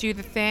you can do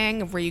the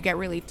thing of where you get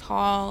really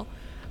tall.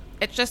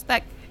 It's just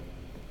that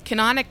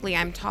canonically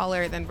I'm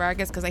taller than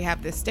Vargas because I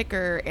have this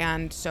sticker,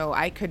 and so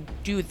I could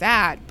do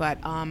that, but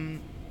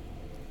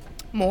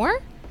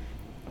more,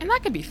 and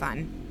that could be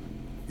fun.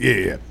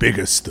 yeah,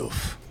 bigger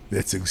stuff.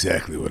 That's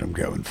exactly what I'm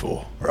going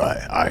for.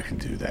 Right, I can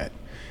do that.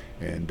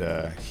 And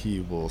he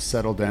will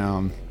settle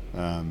down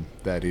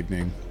that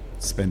evening,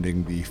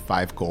 spending the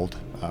 5 gold.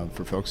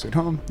 For folks at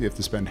home, you have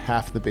to spend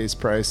half the base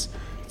price.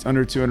 It's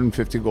under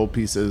 250 gold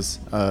pieces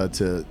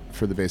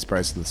for the base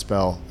price of the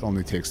spell. It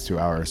only takes 2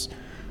 hours.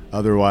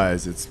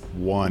 Otherwise, it's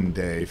 1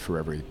 day for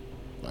every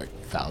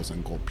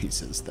 1,000 gold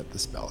pieces that the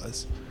spell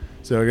is.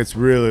 So it gets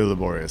really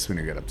laborious when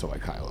you get up to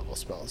high level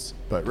spells.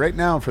 But right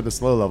now, for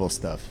this low level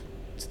stuff,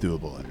 it's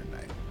doable in a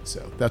night.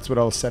 So that's what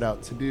I'll set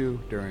out to do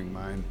during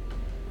my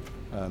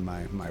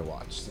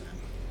watch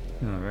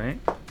then. All right.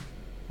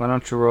 Why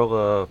don't you roll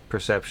a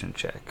perception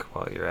check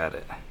while you're at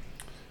it?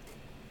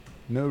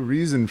 No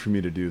reason for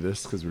me to do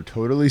this because we're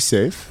totally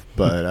safe,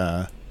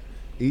 but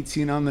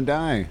 18 on the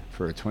die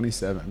for a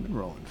 27. I've been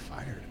rolling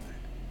fire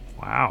tonight.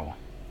 Wow.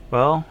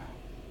 Well,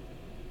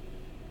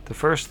 the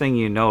first thing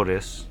you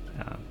notice,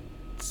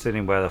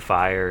 sitting by the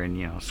fire and,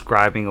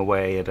 scribing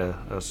away at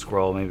a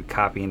scroll, maybe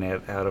copying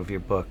it out of your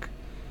book.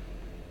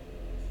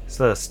 It's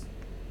the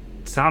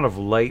sound of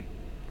light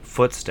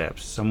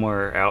footsteps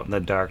somewhere out in the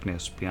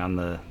darkness beyond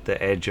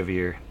the edge of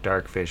your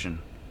dark vision.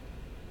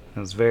 It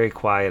was very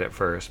quiet at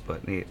first,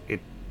 but it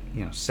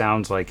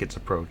sounds like it's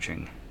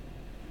approaching.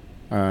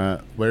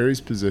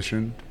 Larry's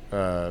positioned.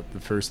 The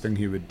first thing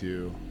he would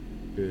do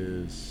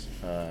is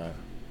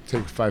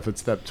take a 5-foot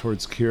step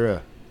towards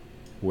Kira,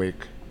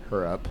 wake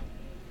her up.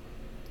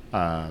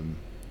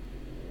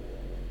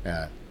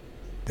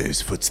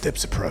 There's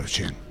footsteps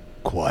approaching.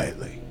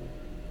 Quietly.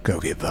 Go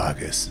get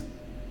Vargas.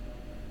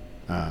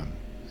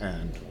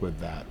 And with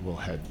that, we'll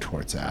head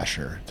towards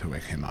Asher to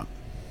wake him up.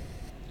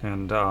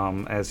 And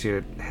as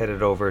you're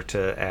headed over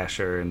to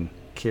Asher and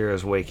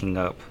Kira's waking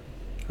up,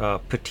 a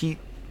petite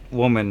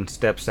woman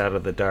steps out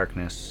of the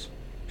darkness.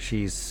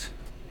 She's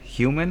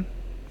human,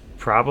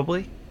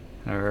 probably.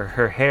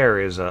 Her hair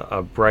is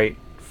a bright,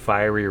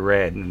 fiery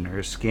red, and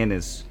her skin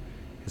is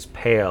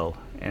pale,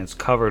 and it's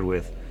covered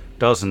with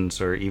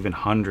dozens or even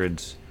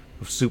hundreds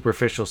of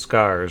superficial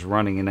scars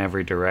running in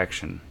every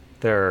direction.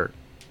 There are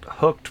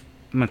hooked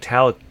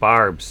metallic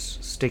barbs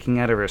sticking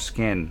out of her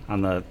skin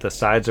on the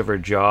sides of her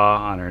jaw,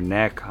 on her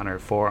neck, on her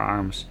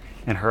forearms,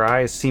 and her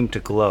eyes seem to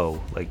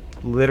glow, like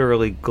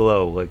literally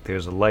glow, like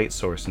there's a light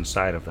source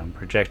inside of them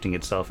projecting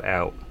itself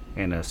out,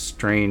 and a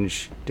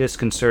strange,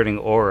 disconcerting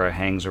aura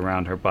hangs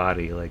around her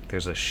body, like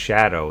there's a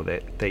shadow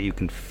that you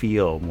can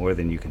feel more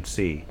than you can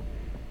see.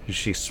 And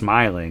she's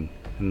smiling,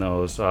 and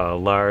those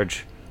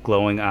large,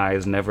 glowing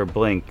eyes never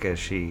blink as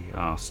she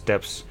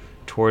steps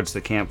towards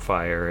the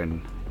campfire,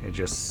 and it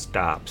just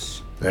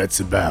stops. That's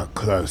about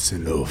close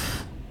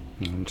enough.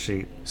 And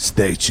she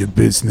State your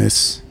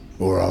business,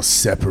 or I'll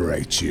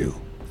separate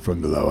you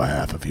from the lower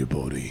half of your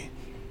body.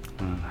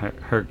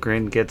 her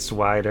grin gets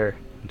wider,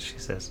 and she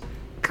says,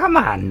 "Come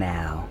on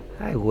now.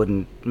 I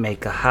wouldn't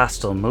make a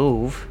hostile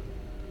move.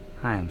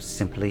 I am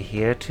simply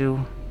here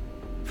to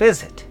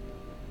visit.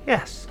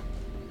 Yes.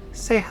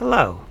 Say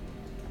hello.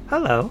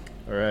 Hello."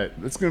 All right,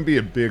 that's going to be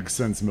a big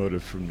sense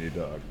motive for me,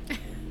 dog. I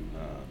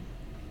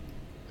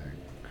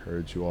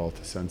encourage you all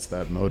to sense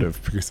that motive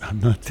because I'm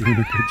not doing a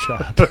good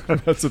job.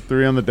 That's a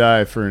 3 on the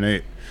die for an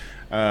 8.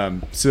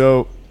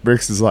 So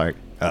Brix is like,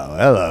 "Oh,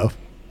 hello."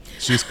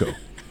 She's cool.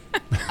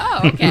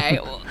 Oh, okay.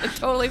 Well,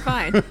 totally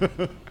fine.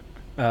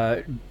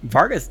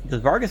 Vargas,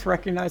 does Vargas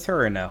recognize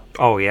her or no?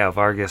 Oh yeah,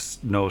 Vargas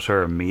knows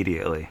her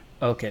immediately.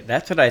 Okay,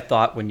 that's what I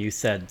thought when you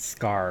said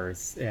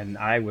scars, and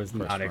I was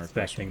not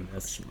expecting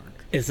this.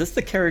 Is this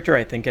the character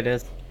I think it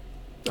is?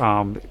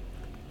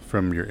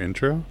 From your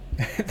intro?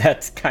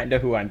 That's kind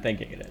of who I'm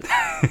thinking it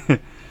is.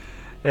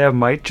 Yeah, it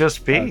might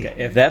just be. Okay,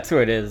 if that's who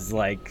it is,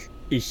 like,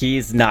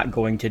 he's not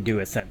going to do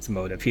a sense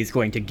motive. He's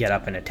going to get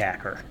up and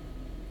attack her.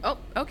 Oh,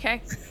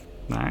 okay.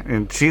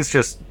 And she's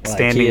just Like,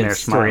 standing he is there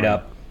smiling. straight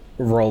up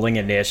rolling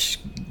a niche,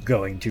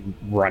 going to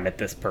run at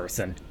this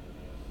person.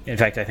 In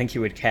fact, I think he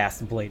would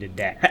cast Bladed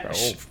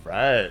Dash.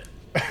 Right.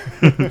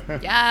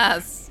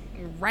 Yes.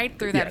 Right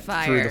through that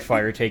fire. Through the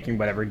fire, taking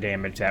whatever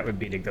damage that would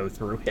be to go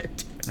through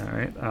it. All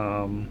right.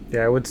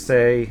 Yeah, I would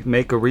say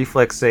make a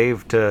reflex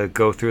save to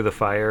go through the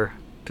fire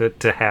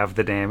to have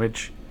the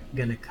damage.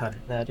 Gonna cut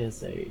it. That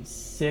is a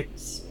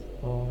 6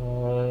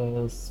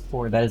 plus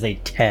 4. That is a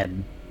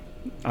 10.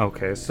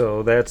 Okay,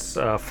 so that's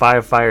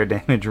 5 fire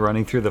damage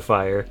running through the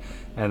fire,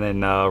 and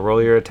then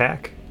roll your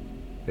attack.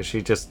 'Cause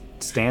she just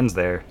stands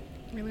there.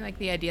 I really like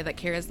the idea that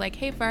Kira's like,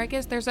 "Hey,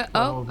 Vargas, there's a..."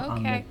 12 Oh,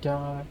 on okay. the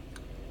die.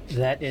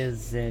 That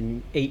is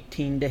an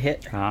 18 to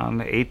hit.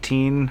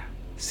 18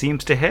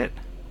 seems to hit.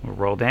 We'll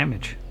roll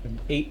damage.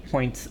 8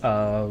 points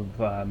of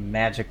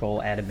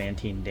magical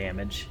adamantine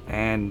damage.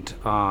 And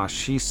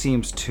she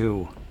seems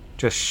to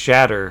just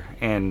shatter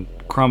and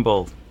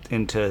crumble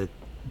into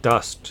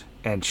dust,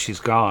 and she's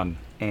gone.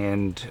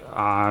 And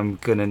I'm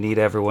gonna need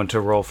everyone to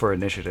roll for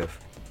initiative.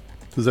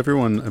 Does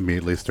everyone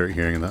immediately start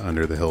hearing the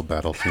Under the Hill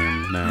battle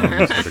theme now in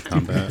this sort of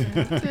combat?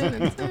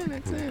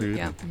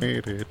 Yeah.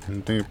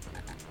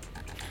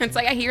 It's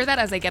like I hear that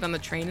as I get on the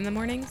train in the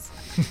mornings.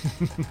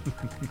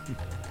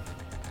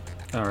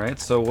 All right,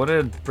 so what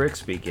did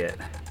Brixby get?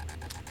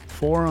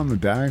 4 on the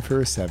die for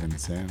a 7,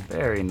 Sam.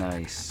 Very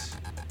nice.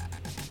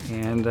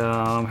 And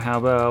how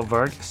about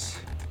Vargas?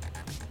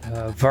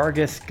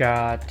 Vargas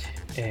got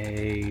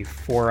a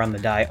 4 on the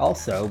die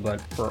also, but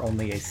for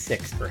only a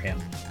 6 for him.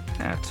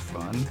 That's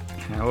fun.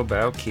 How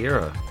about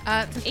Kira?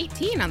 It's an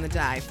 18 on the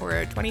die for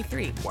a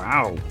 23.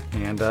 Wow.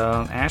 And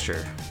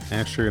Asher.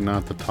 Asher,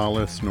 not the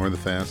tallest nor the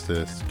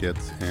fastest,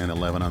 gets an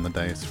 11 on the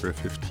dice for a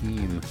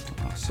 15.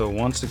 So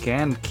once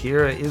again,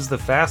 Kira is the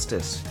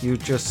fastest. You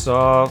just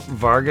saw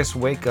Vargas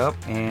wake up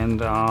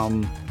and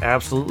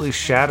absolutely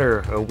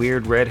shatter a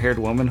weird red-haired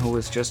woman who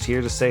was just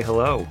here to say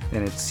hello.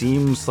 And it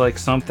seems like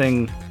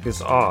something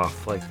is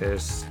off, like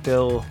there's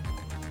still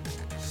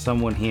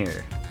someone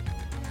here.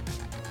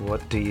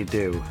 What do you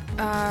do?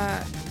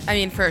 I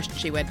mean, first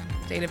she would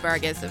say to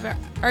Vargas,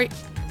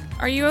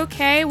 "Are you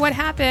okay? What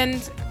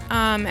happened?"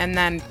 And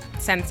then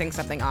sensing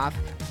something off,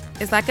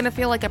 is that going to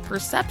feel like a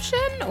perception,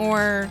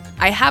 or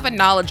I have a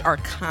knowledge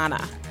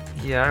arcana?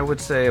 Yeah, I would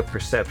say a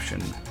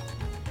perception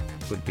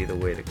would be the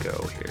way to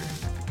go here.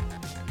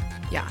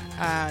 Yeah,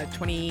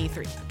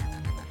 23.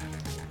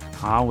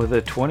 With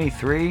a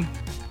 23,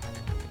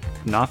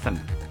 nothing.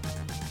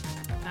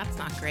 That's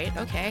not great.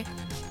 Okay.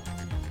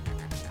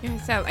 Yeah,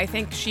 so I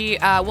think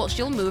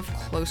she'll move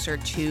closer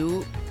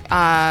to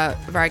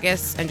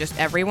Vargas and just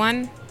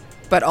everyone,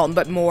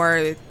 but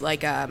more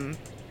like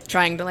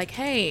trying to like,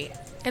 hey,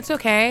 it's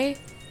okay,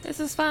 this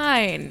is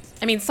fine.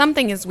 I mean,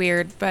 something is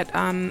weird, but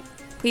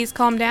please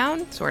calm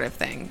down, sort of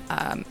thing.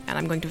 And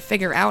I'm going to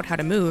figure out how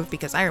to move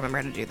because I remember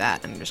how to do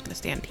that, and I'm just going to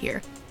stand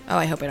here. Oh,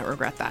 I hope I don't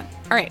regret that.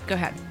 All right, go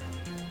ahead.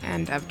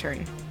 End of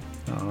turn.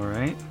 All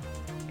right.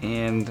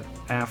 And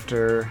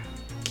after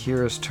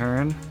Kira's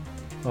turn,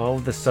 all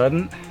of a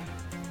sudden,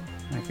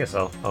 I guess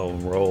I'll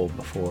roll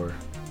before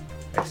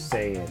I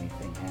say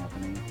anything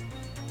happening.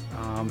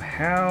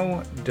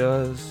 How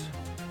does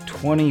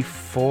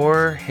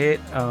 24 hit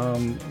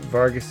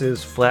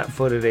Vargas's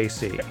flat-footed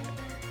AC?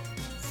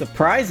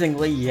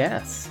 Surprisingly,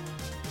 yes.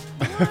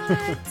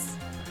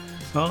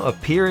 Well,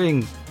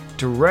 appearing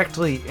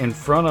directly in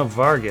front of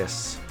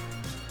Vargas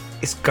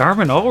is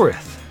Garmin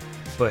Ulrith,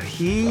 but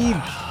he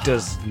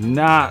does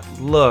not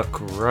look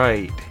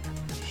right.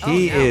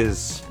 He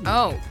is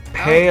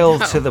pale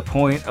to the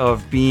point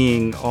of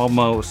being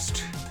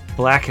almost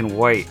black and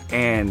white,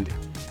 and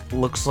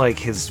looks like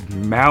his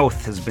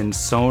mouth has been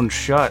sewn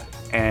shut.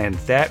 And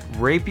that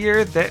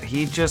rapier that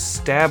he just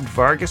stabbed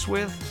Vargas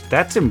with,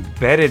 that's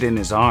embedded in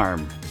his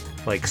arm,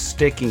 like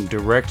sticking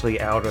directly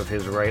out of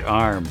his right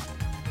arm.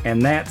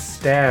 And that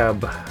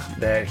stab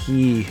that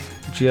he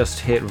just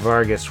hit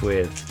Vargas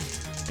with,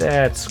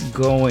 that's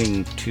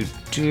going to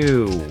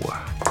do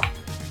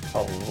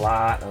a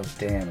lot of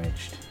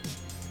damage.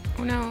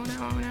 Oh no,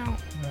 no, no.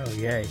 Oh,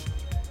 yay.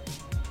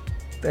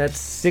 That's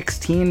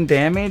 16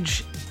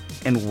 damage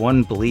and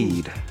 1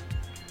 bleed.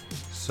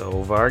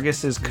 So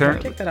Vargas is Can I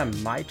currently... take that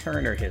on my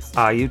turn or his?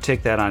 You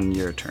take that on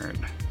your turn.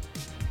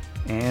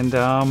 And,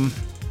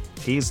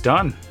 he's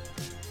done.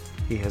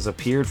 He has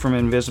appeared from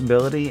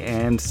invisibility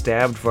and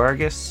stabbed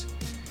Vargas,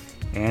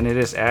 and it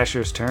is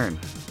Asher's turn.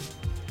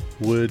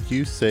 Would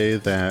you say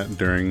that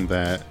during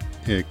that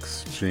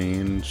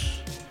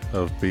exchange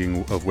of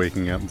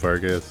waking up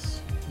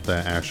Vargas,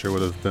 that Asher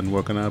would have been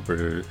woken up,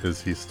 or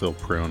is he still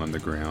prone on the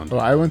ground? Well,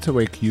 I went to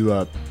wake you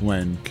up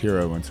when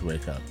Kira went to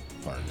wake up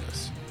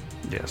Vargas.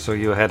 Yeah, so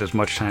you had as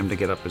much time to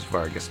get up as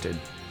Vargas did.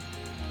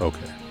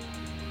 Okay.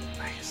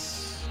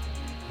 Nice.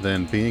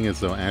 Then, being as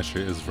though Asher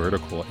is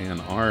vertical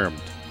and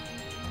armed,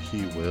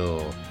 he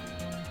will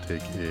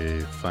take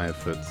a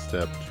 5-foot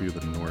step to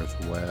the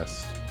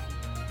northwest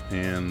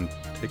and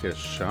take a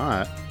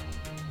shot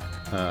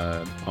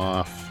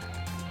off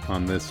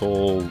on this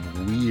old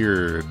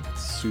weird,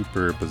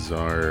 super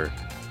bizarre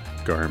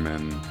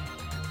Garmin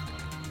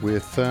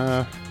with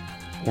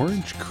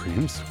orange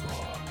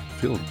creamsicle.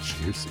 Feel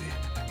juicy.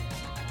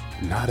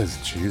 Not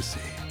as juicy,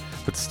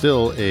 but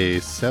still a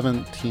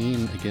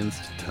 17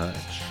 against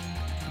touch.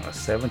 A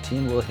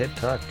 17 will hit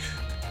touch.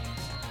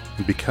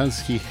 Because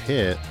he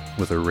hit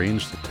with a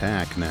ranged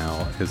attack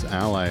now, his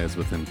ally is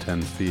within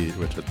 10 feet,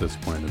 which at this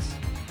point is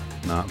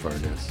not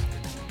Vargas,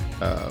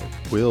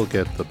 will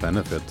get the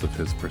benefits of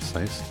his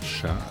precise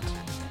shot.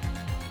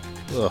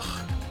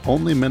 Ugh.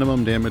 Only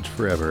minimum damage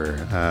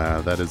forever.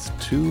 That is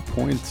 2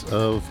 points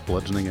of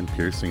bludgeoning and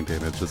piercing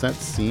damage. Does that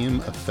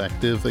seem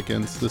effective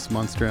against this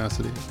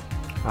monstrosity?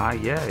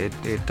 Yeah,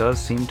 it does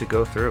seem to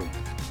go through.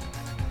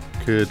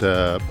 Could,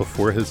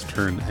 before his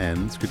turn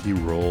ends, could he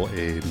roll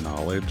a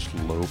knowledge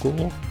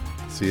local?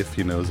 See if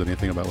he knows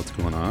anything about what's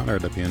going on, or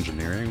would that be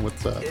engineering?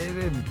 What's up?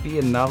 It'd be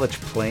a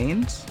knowledge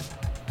planes.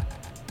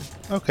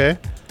 Okay.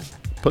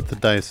 Put the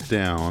dice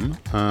down,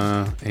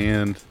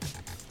 and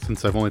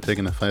since I've only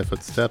taken a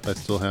 5-foot step, I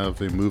still have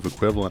a move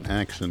equivalent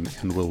action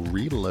and will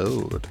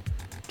reload,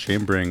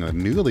 chambering a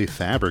newly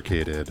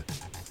fabricated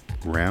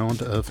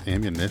round of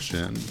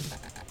ammunition,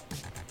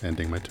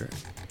 ending my turn.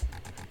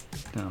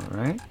 All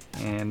right,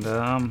 and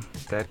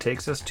that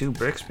takes us to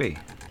Brixby.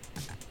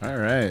 All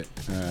right.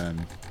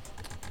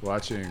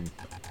 Watching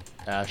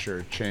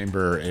Asher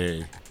chamber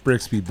a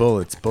Brixby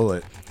bullet.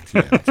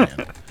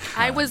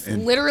 I was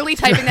literally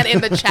typing that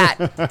in the chat.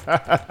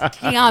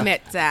 Damn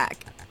it,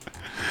 Zach.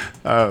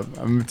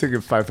 I'm taking a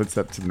 5-foot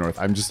step to the north.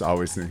 I'm just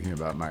always thinking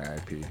about my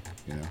IP,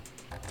 you know.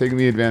 Taking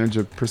the advantage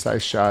of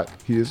precise shot,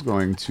 he is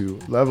going to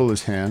level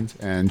his hand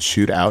and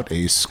shoot out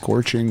a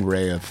scorching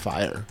ray of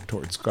fire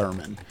towards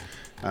Garmin.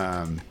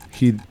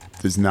 He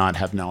does not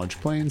have knowledge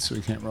planes, so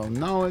he can't roll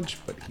knowledge,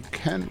 but he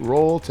can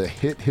roll to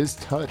hit his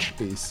touch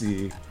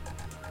AC.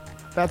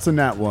 That's a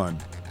nat 1.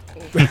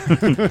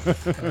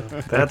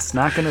 That's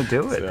not going to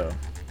do it. So,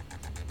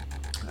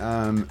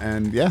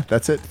 and yeah,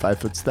 that's it.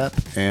 5-foot step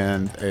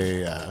and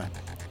I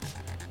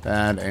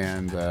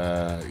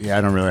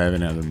don't really have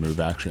any other move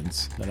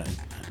actions. But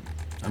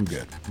I'm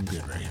good. I'm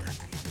good right here.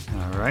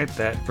 All right,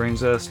 that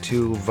brings us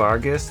to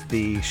Vargas,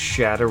 the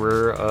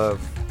shatterer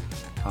of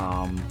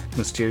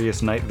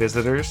mysterious night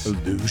visitors.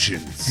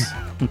 Illusions.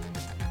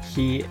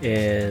 He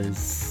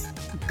is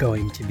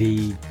going to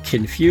be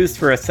confused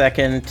for a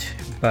second,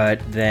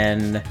 but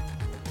then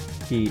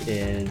he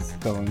is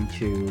going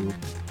to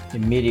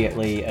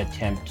immediately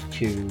attempt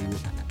to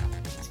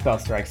spell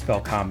strike,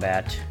 spell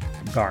combat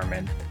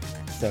Garmin.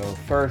 So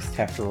first,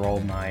 have to roll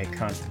my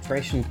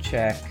concentration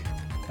check.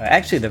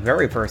 Actually, the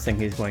very first thing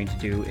he's going to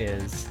do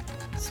is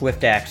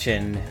swift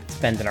action,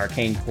 spend an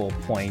arcane pool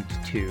point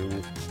to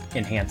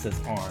enhance his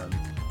arm.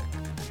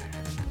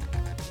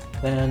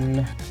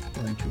 Then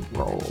going to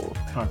roll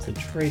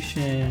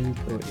concentration.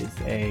 So it is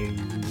a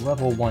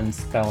level 1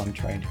 spell I'm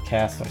trying to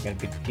cast, so I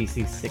gotta get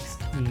DC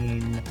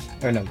 16,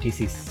 or no,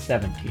 DC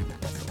 17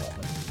 plus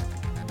 11.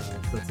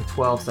 So it's a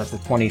 12, so that's a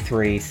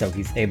 23, so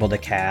he's able to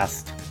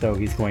cast. So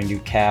he's going to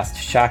cast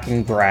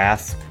Shocking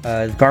Grasp.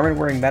 Is Garmin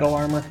wearing metal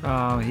armor?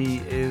 He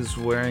is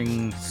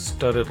wearing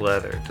studded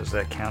leather. Does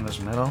that count as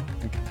metal?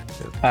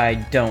 I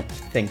don't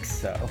think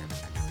so.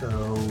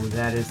 So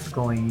that is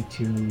going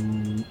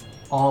to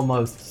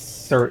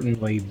almost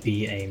certainly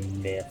be a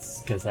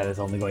miss, because that is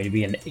only going to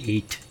be an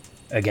 8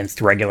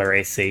 against regular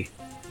AC.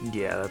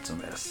 Yeah, that's a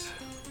miss.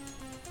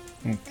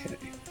 Okay.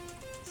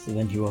 So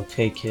then he will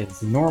take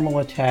his normal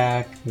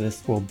attack.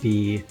 This will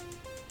be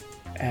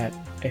at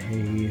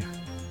a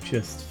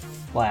just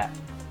flat,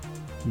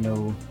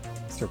 no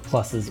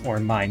pluses or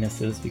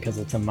minuses, because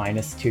it's a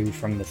 -2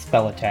 from the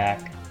spell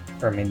attack,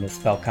 or I mean the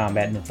spell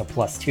combat, and it's a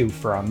 +2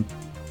 from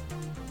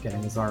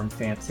getting his arm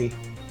fancy.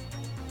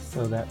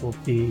 So that will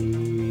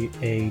be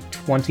a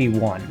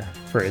 21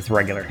 for his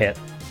regular hit.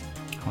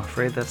 I'm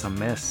afraid that's a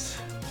miss.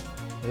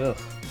 Ugh.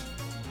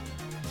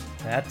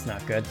 That's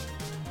not good.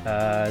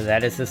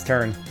 That is his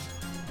turn.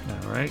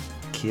 Alright,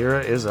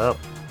 Kira is up.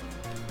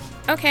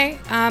 Okay,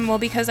 well,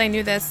 because I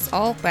knew this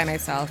all by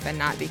myself and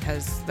not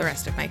because the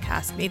rest of my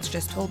castmates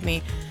just told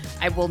me,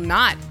 I will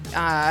not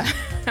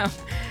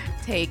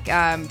take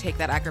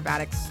that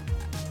acrobatics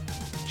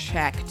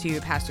check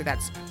to pass through that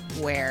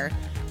square.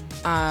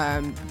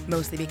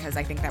 Mostly because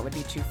I think that would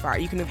be too far.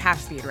 You can move half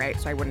speed, right?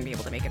 So I wouldn't be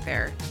able to make it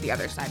there to the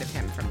other side of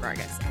him from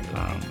Vargas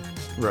anyway.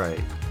 Right.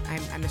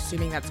 I'm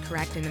assuming that's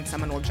correct, and then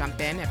someone will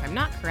jump in if I'm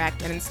not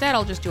correct, and instead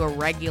I'll just do a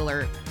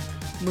regular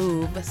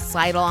move,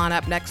 slide on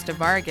up next to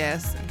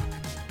Vargas,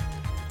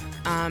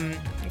 and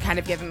kind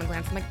of give him a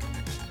glance. I'm like,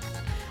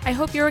 I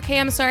hope you're okay.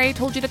 I'm sorry I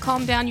told you to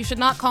calm down. You should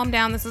not calm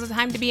down. This is a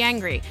time to be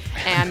angry.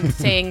 And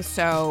saying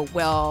so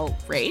will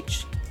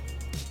rage.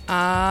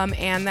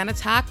 And then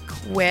attack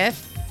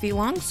with the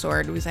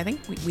longsword, who's I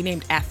think we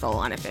named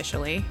Ethel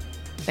unofficially.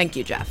 Thank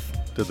you, Jeff.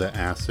 Did the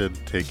acid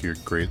take your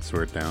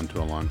greatsword down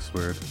to a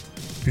longsword?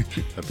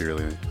 That'd be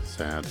really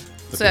sad.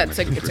 So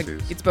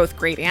it's both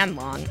great and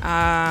long.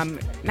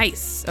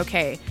 Nice.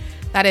 Okay.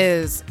 That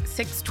is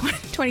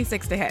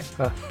 26 to hit.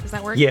 Does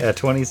that work? Yeah,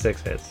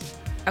 26 hits.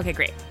 Okay,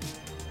 great.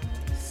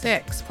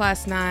 6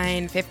 plus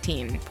 9,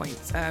 15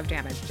 points of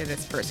damage to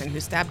this person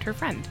who stabbed her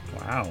friend.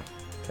 Wow.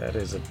 That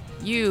is a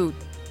You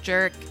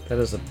jerk. That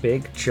is a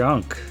big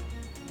chunk.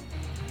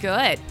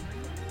 Good.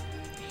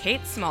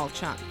 Hate small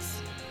chunks.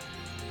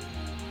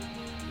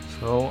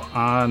 So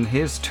on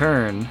his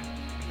turn,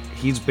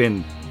 he's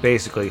been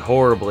basically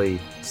horribly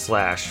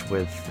slashed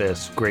with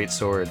this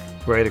greatsword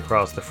right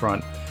across the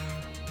front.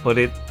 But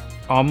it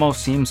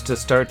almost seems to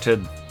start to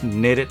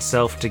knit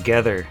itself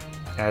together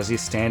as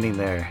he's standing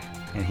there.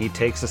 And he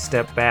takes a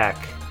step back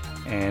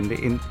and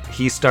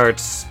he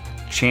starts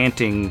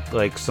chanting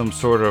like some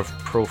sort of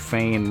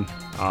profane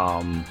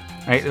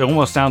it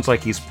almost sounds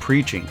like he's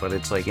preaching, but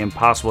it's like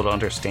impossible to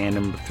understand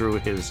him through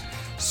his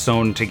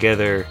sewn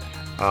together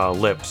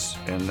lips.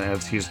 And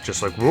as he's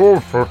just like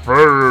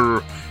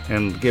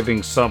and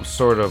giving some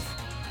sort of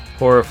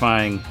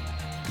horrifying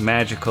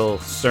magical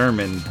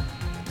sermon,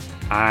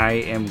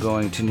 I am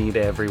going to need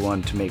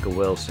everyone to make a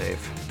will save.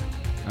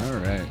 All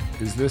right.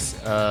 Is this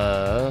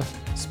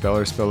spell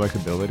or spell-like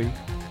ability?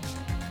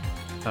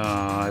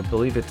 I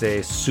believe it's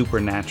a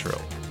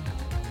supernatural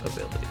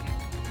ability.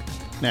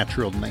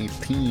 Natural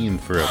 19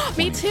 for a 25.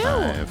 Me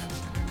too.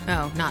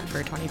 Oh, not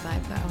for a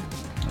 25 though.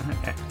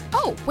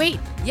 Oh, wait.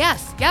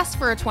 Yes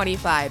for a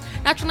 25.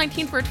 Natural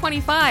 19 for a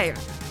 25.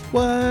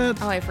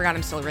 What? Oh, I forgot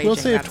I'm still raging. We'll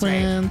save That's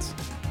twins.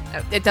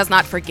 Right. It does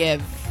not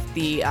forgive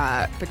the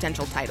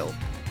potential title,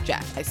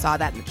 Jeff. I saw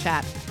that in the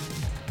chat.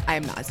 I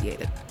am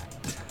nauseated.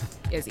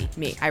 Izzy,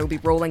 me. I will be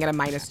rolling at a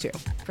 -2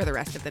 for the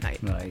rest of the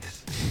night.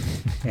 Nice.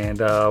 And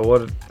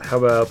how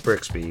about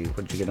Brixby?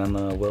 What did you get on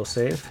the will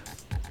save?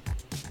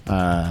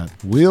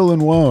 Wheel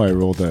and woe, I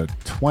rolled a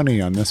 20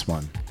 on this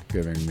one,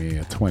 giving me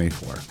a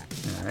 24.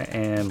 All right,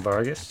 and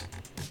Vargas?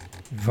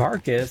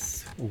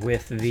 Vargas,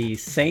 with the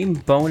same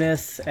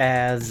bonus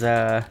as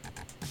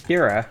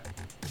Kira,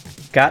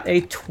 got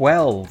a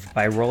 12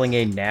 by rolling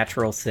a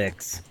natural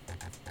 6.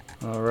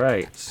 All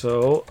right,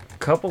 so a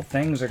couple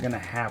things are going to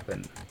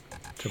happen,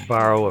 to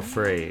borrow a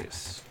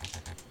phrase.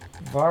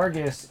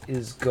 Vargas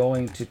is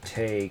going to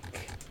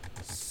take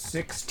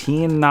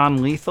 16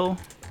 non-lethal.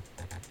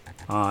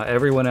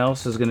 Everyone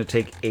else is going to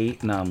take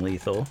 8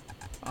 non-lethal.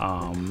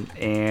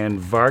 And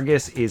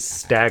Vargas is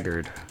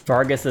staggered.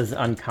 Vargas is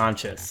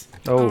unconscious.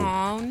 Oh,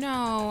 Oh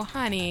no,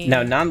 honey.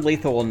 Now,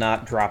 non-lethal will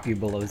not drop you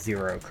below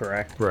 0,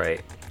 correct?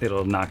 right.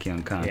 It'll knock you Yeah,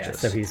 unconscious.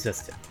 so he's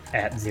just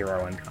at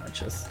 0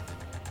 unconscious.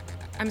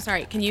 I'm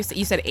sorry. You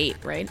said 8,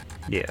 right?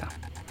 Yeah.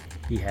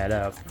 He had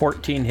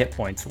 14 hit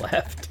points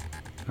left.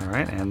 All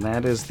right, and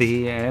that is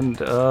the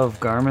end of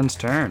Garmin's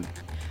turn.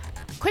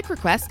 Quick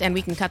request, and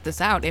we can cut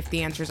this out if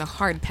the answer is a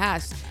hard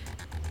pass.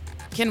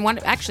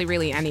 Actually,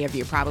 really any of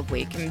you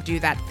probably can do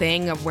that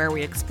thing of where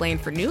we explain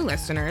for new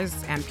listeners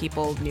and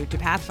people new to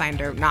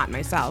Pathfinder, not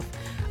myself,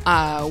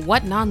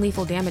 what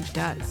non-lethal damage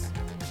does.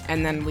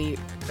 And then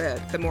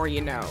the more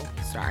you know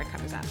star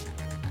comes up.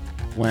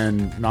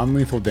 When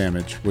non-lethal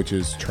damage, which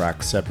is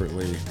tracked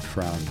separately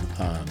from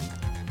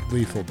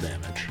lethal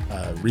damage,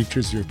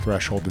 reaches your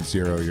threshold of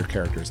 0, your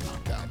character is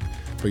knocked out,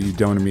 but you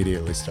don't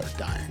immediately start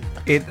dying.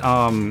 It,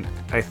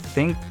 I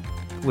think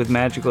with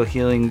magical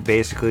healing,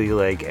 basically,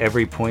 like,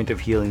 every point of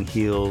healing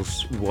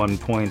heals 1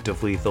 point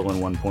of lethal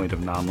and 1 point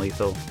of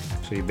non-lethal.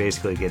 So you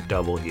basically get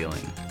double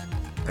healing,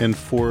 And I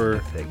for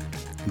think.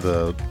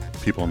 the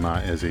people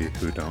not Izzy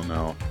who don't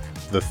know,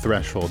 the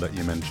threshold that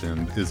you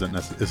mentioned is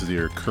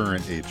your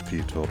current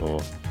HP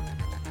total,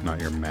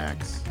 not your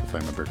max, if I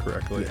remember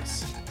correctly.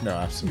 Yes. No,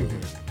 absolutely.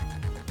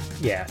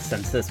 Yeah,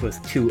 since this was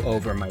 2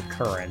 over my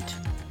current,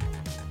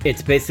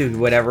 it's basically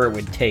whatever it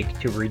would take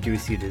to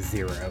reduce you to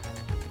 0.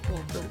 Cool.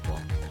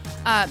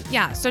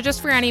 Yeah, so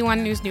just for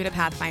anyone who's new to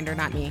Pathfinder,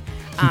 not me,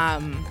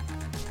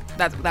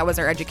 that was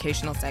our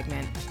educational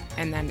segment.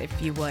 And then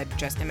if you would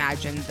just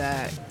imagine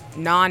the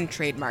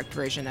non-trademarked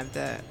version of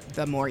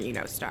the more you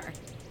know star.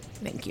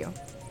 Thank you.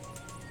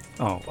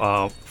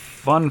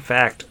 Fun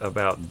fact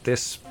about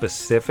this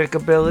specific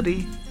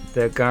ability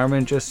that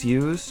Garmin just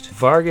used.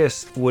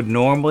 Vargas would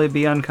normally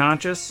be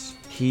unconscious.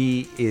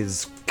 He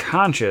is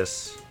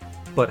conscious,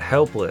 but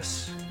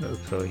helpless.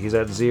 So he's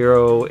at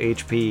 0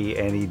 HP,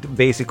 and he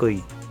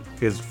basically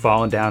is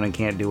fallen down and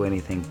can't do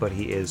anything, but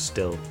he is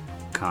still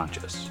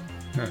conscious.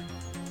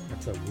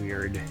 That's a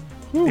weird...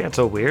 Yeah, it's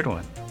a weird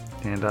one.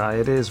 And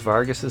it is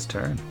Vargas's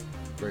turn.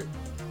 Great.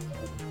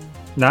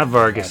 Not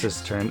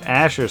Vargas's turn,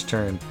 Asher's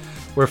turn.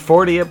 We're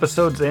 40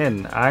 episodes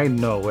in. I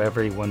know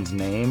everyone's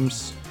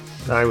names.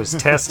 I was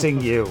testing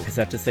you. Is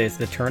that to say is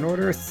the turn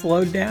order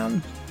slowed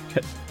down?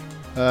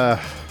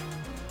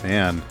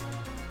 Man,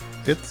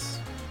 it's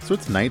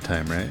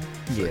nighttime, right?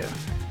 Yeah.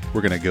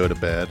 We're gonna go to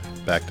bed,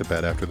 back to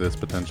bed after this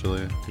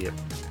potentially. Yep.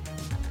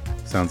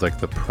 Sounds like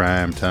the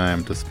prime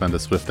time to spend a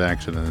swift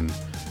action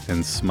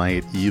and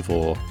smite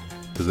evil.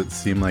 Does it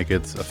seem like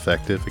it's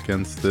effective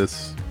against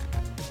this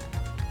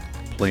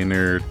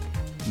planar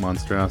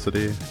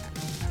monstrosity?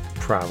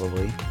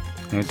 Probably.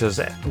 And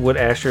would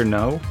Asher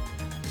know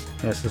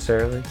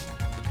necessarily?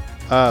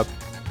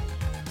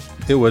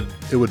 It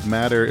would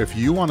matter if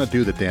you want to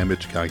do the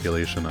damage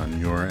calculation on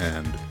your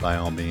end. By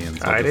all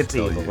means, Alright, it's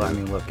tell evil. you. I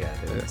mean, look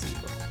at it. It's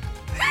evil.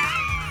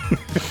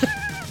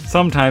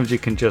 Sometimes you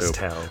can just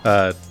tell.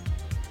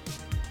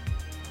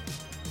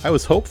 I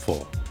was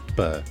hopeful,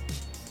 but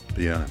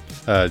beyond.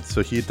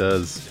 So he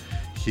does.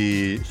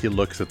 He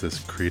looks at this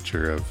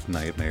creature of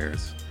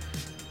nightmares,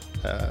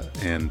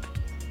 and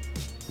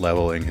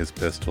leveling his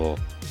pistol,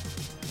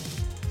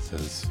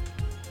 says,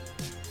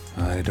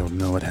 "I don't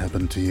know what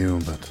happened to you,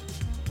 but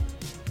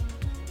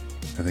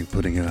I think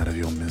putting you out of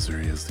your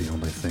misery is the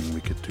only thing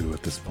we could do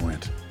at this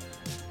point."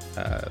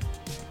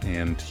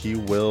 And he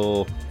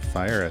will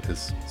fire at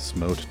his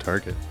smote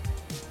target.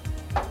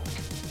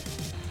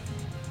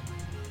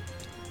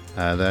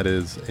 That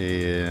is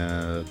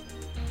a...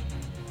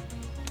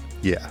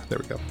 yeah, there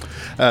we go.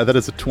 That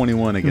is a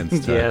 21 against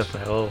touch. Yes,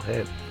 that'll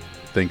hit.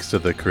 Thanks to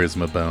the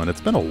charisma bone. It's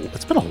been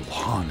a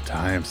long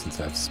time since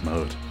I've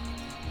smote.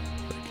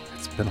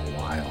 It's been a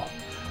while.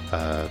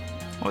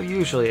 Well,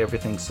 usually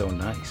everything's so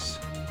nice.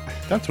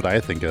 That's what I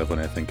think of when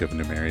I think of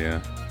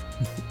Numeria.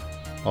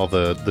 All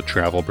the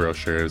travel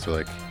brochures are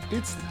like,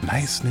 it's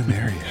nice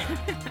Numeria.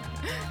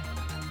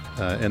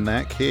 In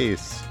that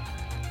case,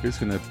 here's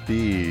going to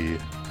be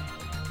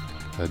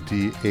a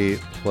D8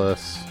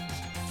 plus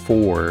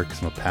 4,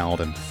 because I'm a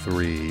paladin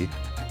 3,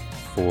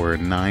 for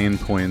 9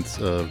 points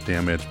of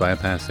damage,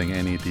 bypassing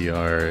any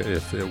DR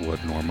if it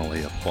would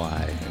normally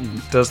apply.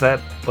 Does that,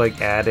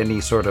 like, add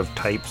any sort of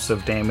types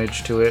of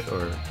damage to it,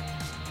 or...?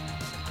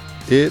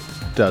 It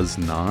does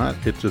not.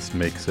 It just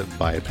makes it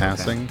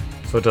bypassing. Okay.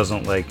 So it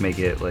doesn't, like, make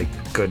it, like,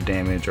 good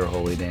damage or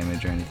holy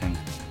damage or anything?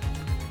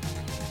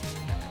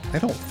 I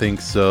don't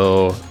think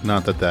so.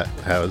 Not that that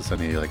has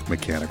any, like,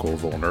 mechanical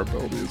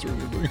vulnerabilities or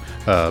anything.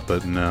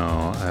 But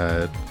no,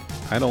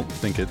 I don't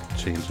think it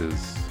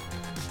changes.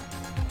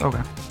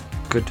 Okay.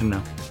 Good to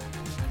know.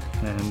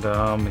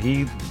 And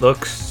he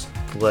looks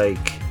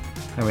like...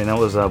 I mean, that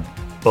was a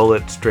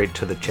bullet straight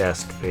to the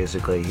chest,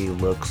 basically. He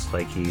looks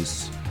like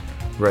he's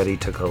ready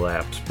to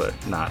collapse, but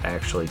not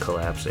actually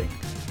collapsing.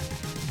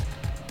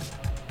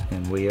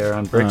 And we are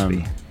on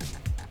Brixby.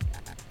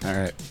 All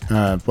right.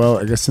 Well,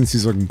 I guess since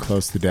he's looking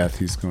close to death,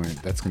 that's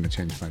going to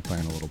change my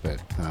plan a little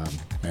bit.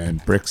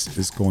 And Brix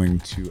is going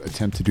to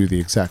attempt to do the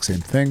exact same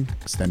thing,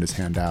 extend his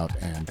hand out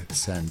and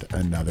send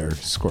another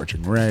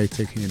Scorching Ray,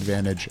 taking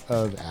advantage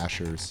of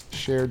Asher's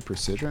shared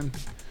precision.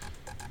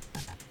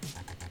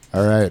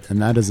 All right,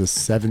 and that is a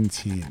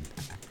 17.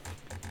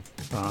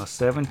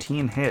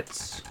 17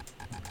 hits.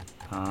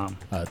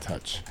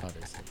 Touch,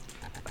 obviously.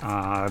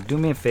 Do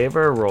me a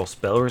favor, roll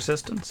spell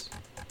resistance.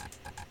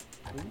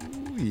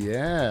 Ooh,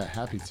 yeah,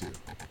 happy to.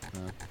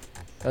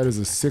 That is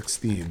a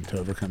 16 to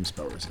overcome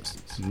spell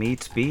resistance.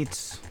 Meets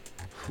beats.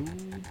 Ooh,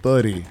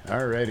 buddy.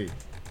 Alrighty.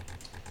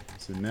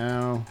 So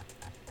now,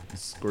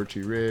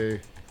 Scorchy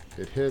Ray,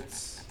 it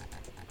hits,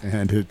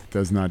 and it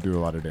does not do a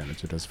lot of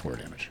damage. It does 4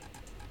 damage.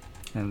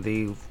 And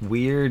the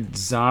weird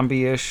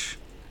zombie-ish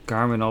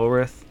Garmin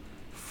Ulrith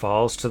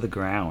falls to the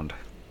ground.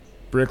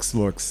 Brix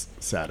looks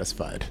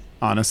satisfied.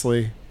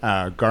 Honestly,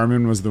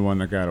 Garmin was the one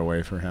that got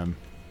away for him.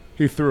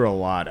 He threw a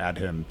lot at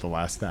him the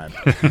last time.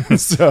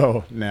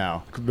 So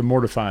now, the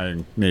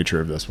mortifying nature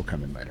of this will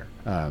come in later.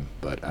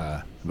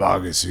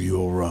 Vargas, are you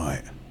all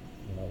right?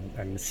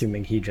 I'm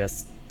assuming he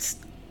just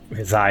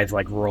his eyes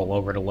like roll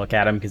over to look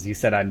at him because you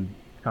said I'm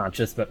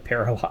conscious but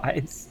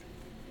paralyzed.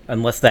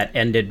 Unless that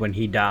ended when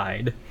he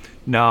died.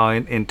 No,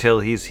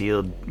 until he's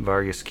healed,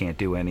 Vargas can't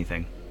do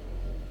anything.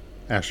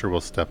 Asher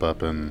will step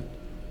up and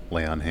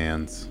lay on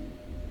hands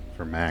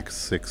for max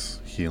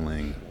 6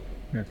 healing.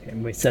 Okay,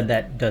 and we said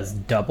that does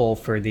double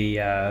for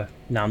the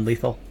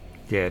non-lethal?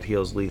 Yeah, it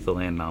heals lethal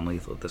and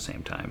non-lethal at the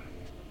same time.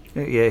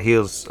 Yeah, it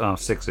heals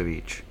 6 of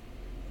each.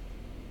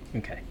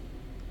 Okay.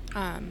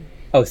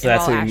 well, So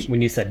that's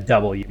when you said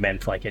double, you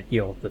meant like it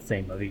healed the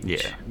same of each.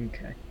 Yeah.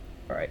 Okay.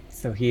 All right.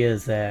 So he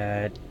is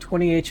at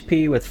 20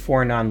 HP with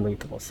 4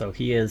 non-lethal. So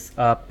he is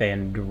up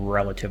and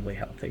relatively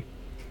healthy.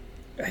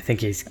 I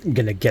think he's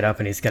gonna get up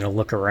and he's gonna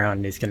look around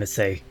and he's gonna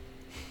say,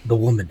 "The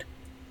woman.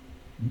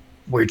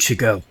 Where'd she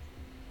go?"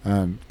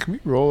 Can we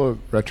roll a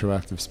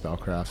retroactive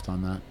spellcraft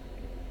on that?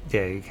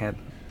 Yeah, you can.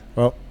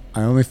 Well,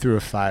 I only threw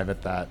a 5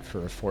 at that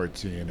for a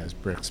 14 as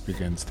Brix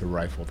begins to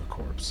rifle the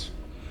corpse.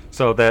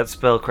 So that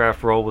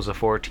spellcraft roll was a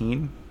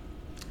 14?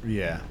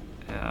 Yeah.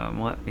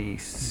 Let me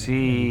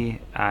see.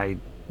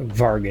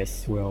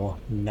 Vargas will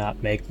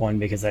not make one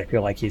because I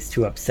feel like he's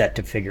too upset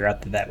to figure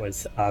out that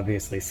was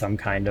obviously some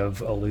kind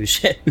of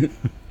illusion.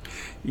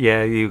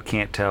 Yeah, you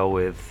can't tell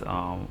with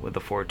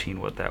the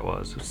 14 what that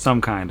was. Some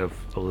kind of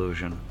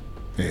illusion.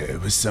 Yeah,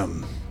 it was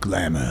some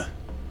glamour,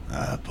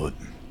 but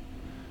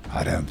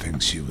I don't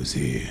think she was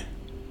here.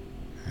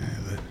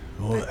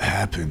 What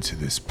happened to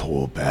this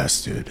poor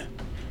bastard?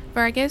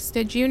 Vargas,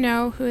 did you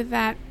know who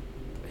that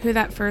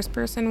first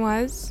person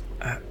was?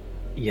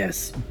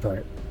 Yes,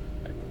 but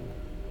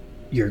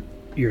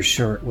you're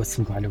sure it was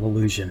some kind of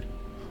illusion?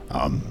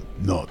 I'm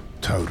not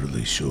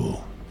totally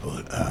sure,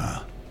 but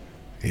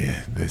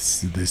yeah,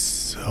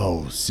 this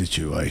whole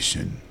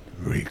situation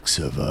reeks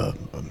of a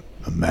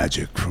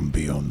magic from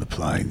beyond the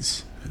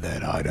plains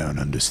that I don't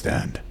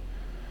understand.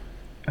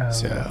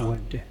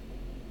 Would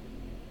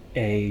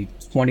a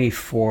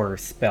 24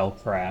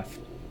 spellcraft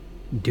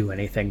do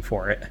anything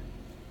for it?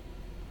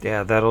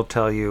 Yeah, that'll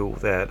tell you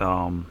that,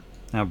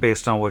 now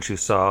based on what you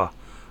saw,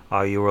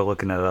 you were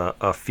looking at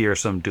a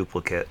fearsome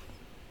duplicate.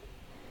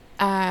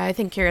 I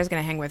think Kira's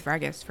gonna hang with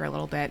Vargas for a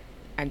little bit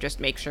and just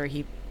make sure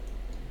he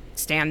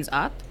stands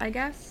up, I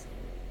guess.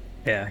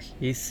 Yeah,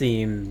 he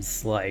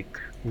seems like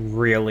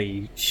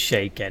really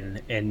shaken,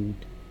 and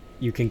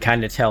you can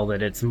kind of tell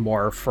that it's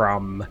more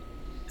from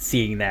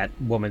seeing that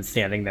woman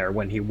standing there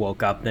when he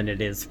woke up than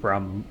it is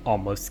from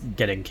almost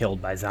getting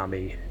killed by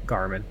zombie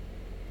Garmin.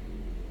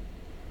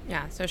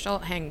 Yeah, so she'll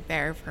hang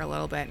there for a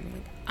little bit.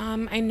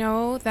 I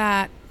know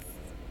that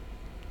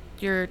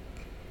you're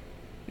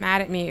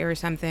mad at me or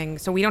something,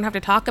 so we don't have to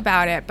talk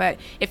about it, but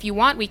if you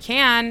want, we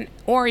can,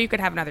 or you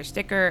could have another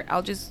sticker.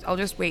 I'll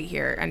just wait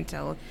here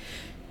until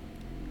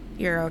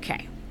you're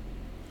okay.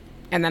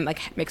 And then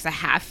like makes a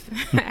half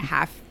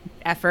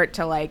effort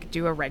to like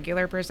do a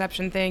regular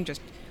perception thing,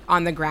 just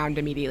on the ground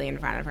immediately in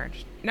front of her.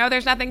 No,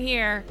 there's nothing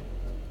here.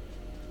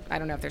 I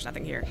don't know if there's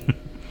nothing here.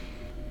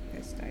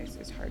 This dice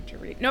is hard to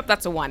read. Nope,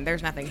 that's a 1.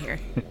 There's nothing here.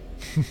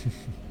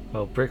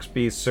 Well,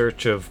 Brixby's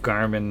search of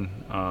Garmin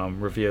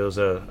reveals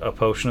a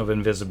potion of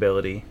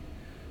invisibility,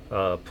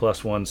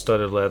 +1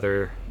 studded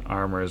leather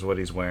armor is what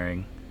he's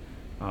wearing,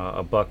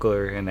 a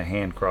buckler, and a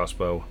hand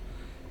crossbow.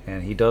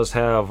 And he does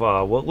have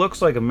what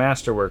looks like a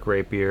masterwork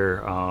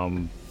rapier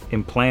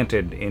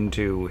implanted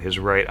into his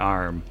right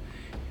arm.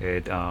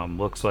 It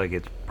looks like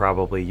it's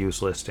probably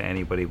useless to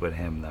anybody but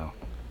him, though.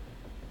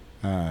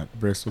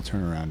 Brix will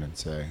turn around and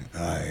say,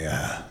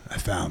 I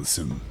found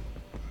some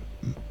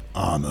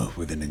armor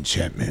with an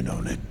enchantment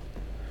on it.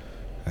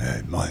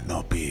 It might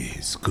not be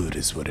as good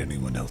as what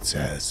anyone else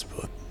has,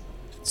 but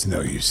it's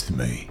no use to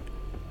me.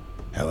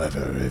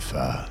 However, if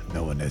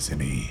no one has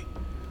any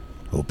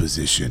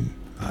opposition,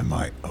 I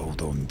might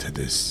hold on to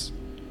this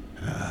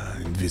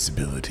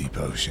invisibility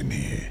potion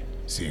here,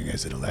 seeing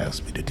as it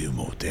allows me to do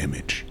more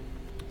damage.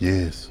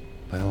 Yes,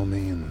 by all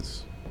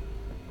means.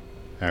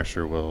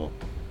 Asher will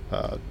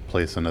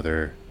place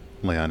another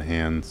lay on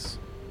hands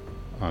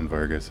on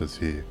Vargas as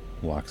he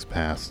walks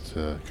past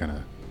to kind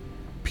of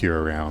peer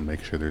around,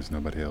 make sure there's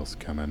nobody else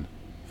coming.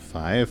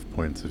 5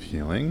 points of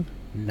healing.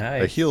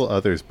 Nice. I heal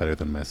others better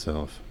than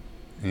myself.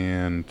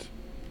 And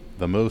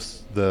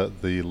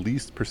the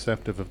least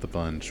perceptive of the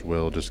bunch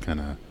will just kind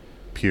of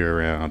peer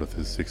around with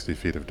his 60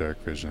 feet of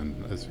dark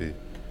vision as he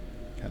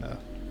kind of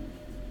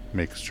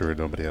makes sure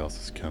nobody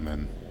else is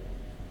coming.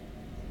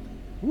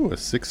 Ooh, a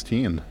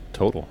 16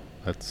 total.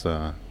 That's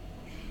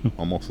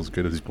almost as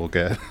good as we'll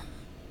get.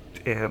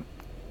 Yeah,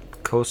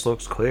 coast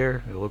looks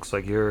clear. It looks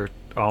like you're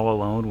all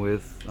alone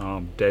with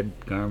dead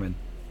Garmin.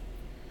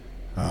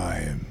 I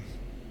am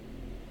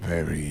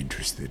very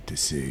interested to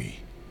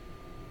see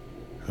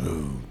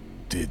who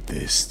did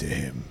this to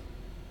him,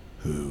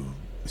 who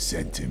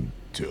sent him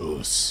to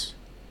us.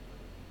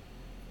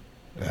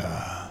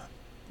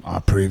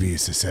 Our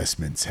previous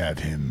assessments have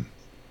him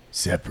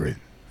separate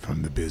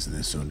from the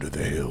business under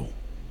the hill.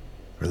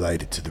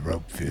 Related to the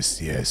rope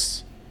fist,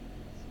 yes.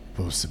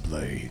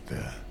 Possibly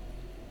the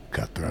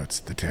cutthroats,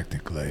 the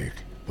technic leg,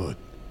 but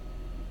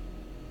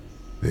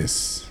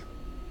this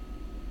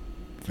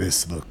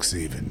looks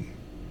even,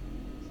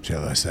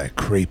 shall I say,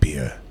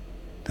 creepier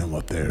than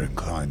what they're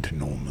inclined to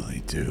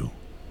normally do.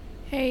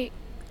 Hey,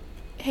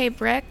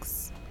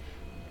 Brix.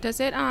 Does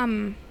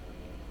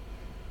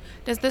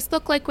this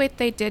look like what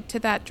they did to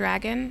that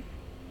dragon?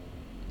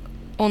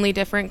 Only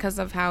different because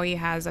of how he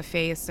has a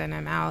face and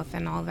a mouth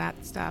and all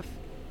that stuff.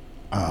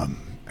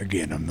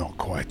 Again, I'm not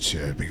quite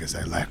sure because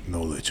I lack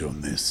knowledge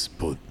on this,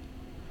 but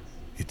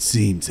it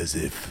seems as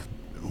if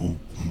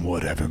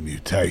whatever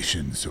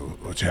mutations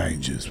or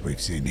changes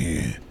we've seen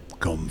here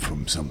come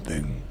from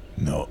something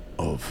not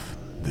of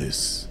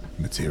this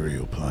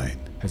material plane,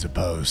 as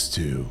opposed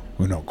to,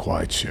 we're not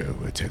quite sure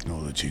where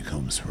technology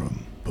comes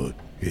from, but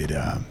it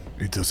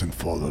doesn't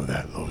follow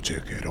that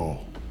logic at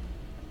all.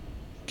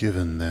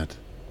 Given that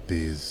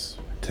these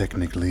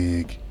Technic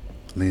League,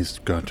 at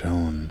least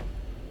Garton,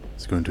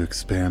 is going to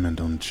experiment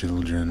on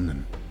children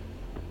and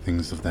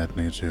things of that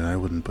nature, I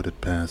wouldn't put it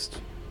past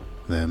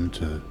them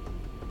to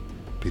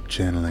be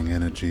channeling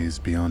energies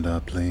beyond our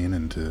plane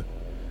into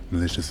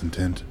malicious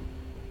intent.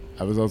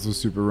 I was also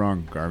super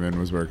wrong. Garmin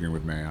was working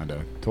with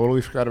Mayanda.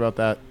 Totally forgot about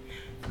that.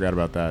 For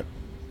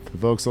the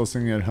folks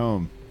listening at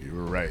home, you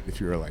were right.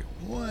 If you were like,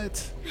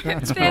 what?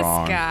 That's This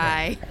wrong.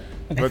 guy.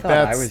 But thought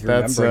I was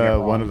that's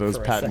remembering it one wrong of those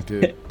for a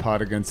patented second.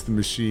 pot against the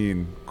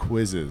machine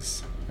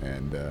quizzes.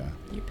 And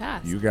You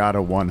passed. you got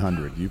a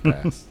 100. You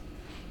passed.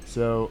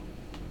 So,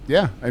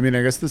 yeah. I mean,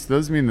 I guess this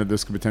does mean that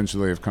this could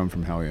potentially have come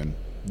from Hellion.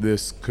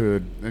 This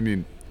could, I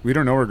mean, we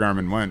don't know where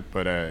Garmin went,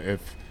 but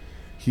if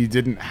he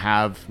didn't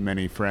have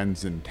many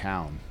friends in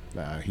town,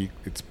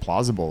 it's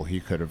plausible he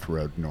could have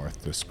rode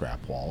north to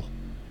Scrapwall.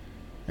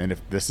 And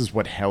if this is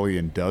what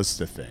Hellion does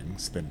to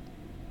things, then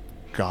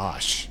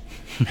gosh.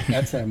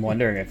 That's what I'm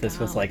wondering if this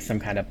was like some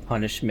kind of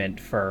punishment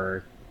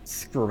for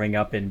screwing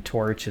up in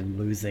Torch and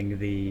losing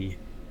the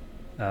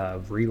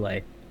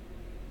relay.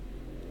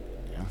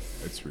 Yeah,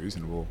 it's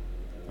reasonable.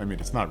 I mean,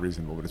 it's not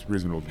reasonable, but it's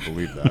reasonable to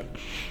believe that.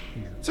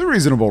 It's a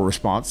reasonable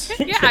response.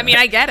 Yeah, I mean,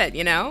 I get it,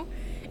 you know?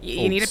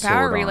 You Old need a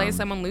power sword relay, arm.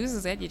 someone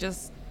loses it, you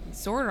just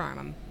sword arm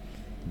them.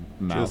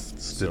 Mouth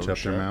Just stitch so up their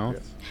shut,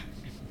 mouth.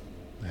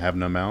 Have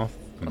no mouth,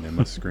 and they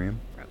must scream.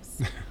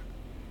 Gross.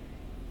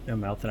 No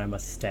mouth and I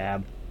must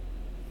stab.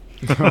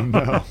 Yeah. Oh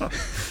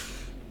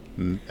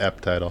no.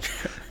 Ep title.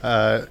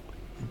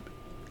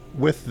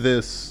 With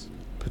this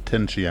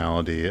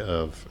potentiality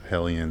of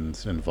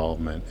Hellion's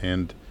involvement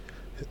and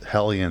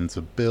Hellion's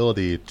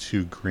ability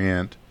to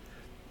grant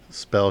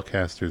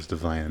spellcasters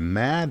divine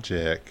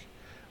magic,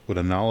 would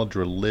a knowledge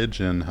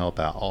religion help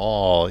at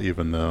all,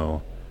 even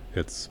though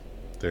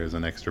there's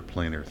an extra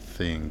planar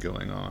thing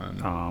going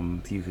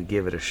on? You could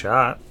give it a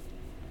shot.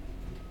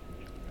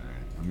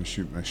 I'm gonna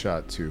shoot my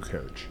shot too,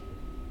 Coach.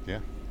 Yeah,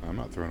 I'm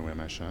not throwing away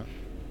my shot.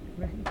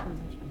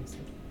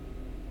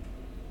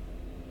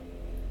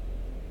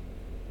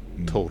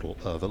 Total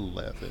of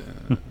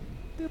 11.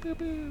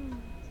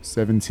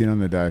 17 on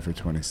the die for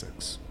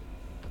 26.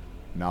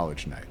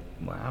 Knowledge night.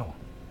 Wow.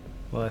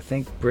 Well, I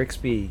think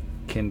Brixby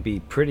can be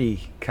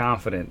pretty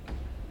confident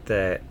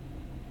that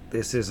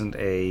this isn't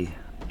a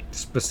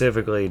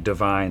specifically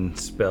divine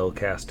spell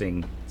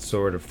casting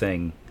sort of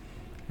thing.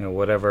 You know,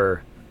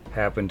 whatever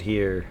happened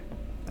here,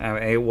 I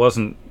mean, it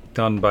wasn't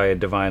done by a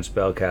divine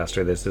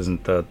spellcaster. This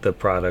isn't the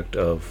product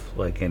of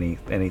like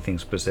anything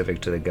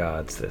specific to the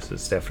gods. This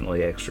is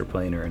definitely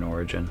extraplanar in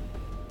origin.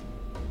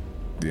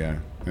 Yeah,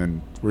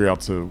 and we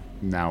also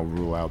now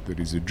rule out that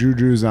he's a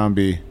Juju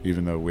zombie,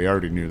 even though we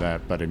already knew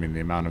that. But I mean,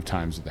 the amount of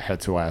times with the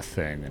Hetzoath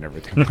thing and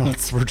everything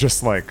else, we're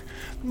just like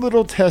a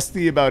little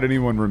testy about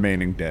anyone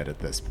remaining dead at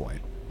this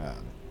point.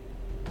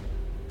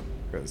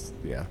 Because,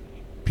 yeah,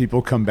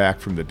 people come back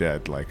from the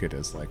dead like it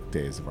is like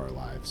Days of Our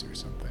Lives or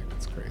something.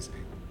 It's crazy.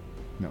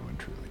 No one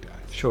truly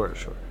dies. Sure.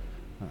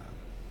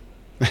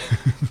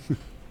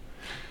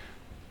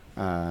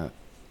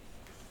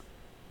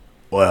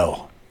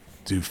 Well,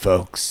 do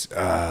folks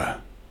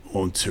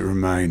want to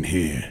remain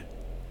here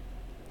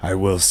I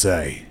will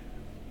say,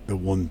 the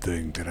one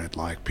thing that I'd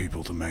like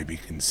people to maybe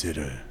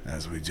consider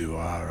as we do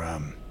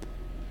our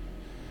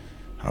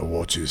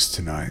watches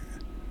tonight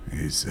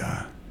is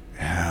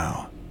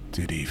how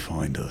did he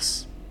find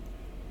us?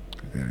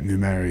 New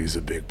Mary is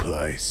a big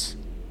place,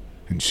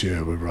 and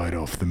sure, we're right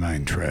off the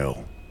main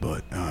trail,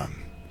 but I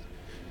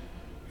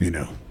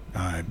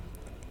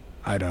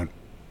don't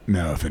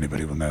know if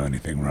anybody will know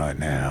anything right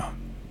now,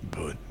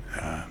 but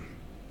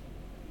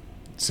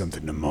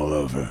something to mull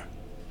over.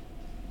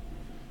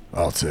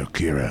 Also,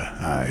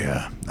 Kira,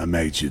 I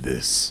made you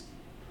this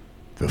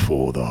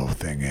before the whole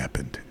thing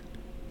happened.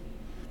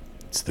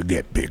 It's the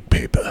Get Big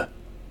paper.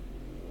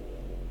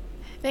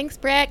 Thanks,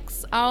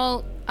 Brix.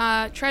 I'll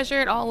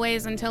treasure it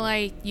always until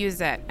I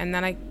use it, and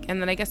then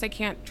I guess I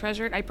can't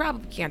treasure it. I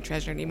probably can't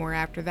treasure it anymore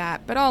after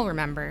that, but I'll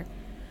remember.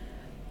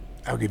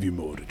 I'll give you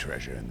more to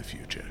treasure in the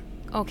future.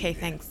 Okay,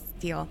 thanks.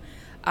 Deal.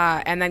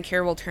 And then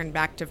Kira will turn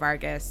back to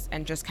Vargas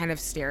and just kind of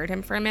stare at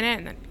him for a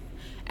minute,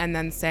 and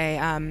then say,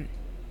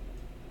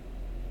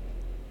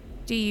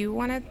 "Do you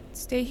want to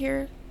stay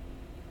here,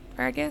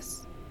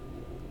 Vargas?"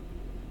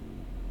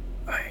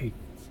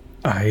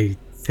 I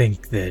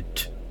think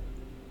that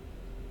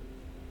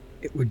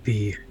it would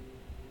be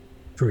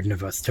prudent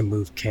of us to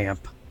move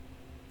camp.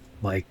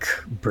 Like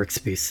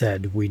Brixby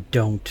said, we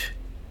don't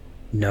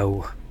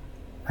know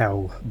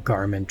how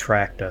Garmin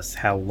tracked us,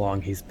 how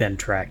long he's been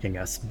tracking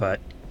us, but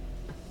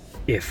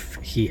if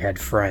he had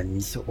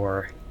friends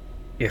or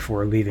if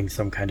we're leaving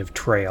some kind of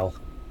trail,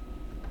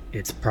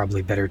 it's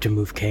probably better to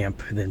move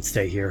camp than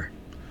stay here.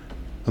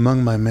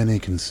 Among my many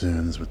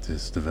concerns with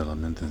this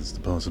development is the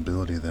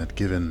possibility that,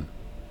 given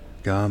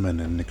Garmin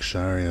and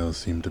Nikshario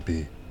seem to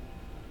be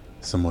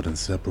somewhat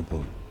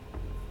inseparable,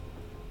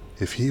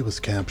 if he was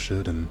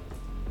captured and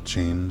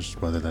changed,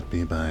 whether that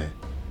be by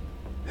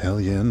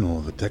Hellion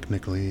or the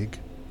Technic League,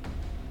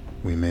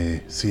 we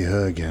may see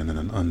her again in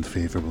an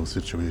unfavorable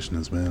situation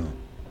as well.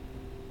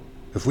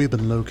 If we've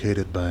been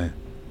located by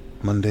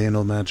mundane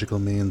or magical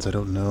means, I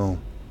don't know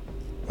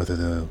whether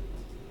the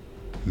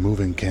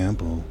moving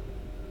camp will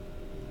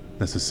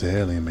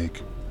necessarily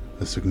make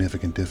a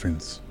significant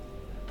difference.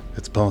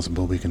 It's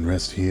possible we can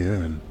rest here,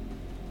 and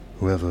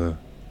whoever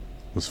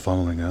was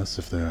following us,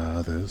 if there are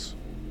others,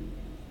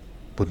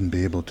 wouldn't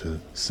be able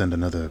to send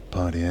another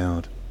party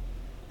out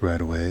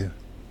right away.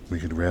 We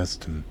could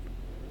rest and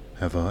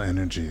have our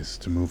energies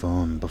to move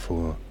on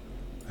before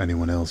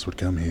anyone else would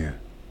come here.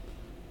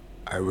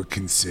 I would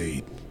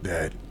concede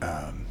that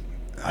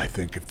I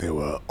think if there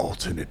were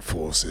alternate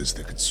forces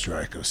that could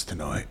strike us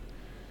tonight,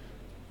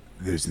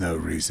 there's no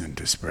reason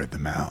to spread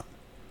them out.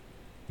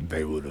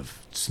 They would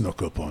have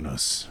snuck up on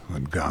us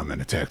when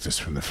Garmin attacked us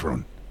from the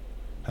front.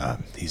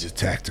 He's a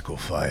tactical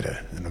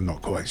fighter, and I'm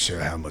not quite sure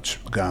how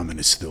much Garmin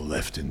is still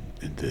left in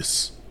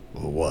this,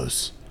 or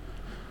was.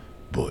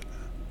 But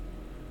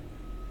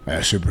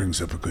Asher brings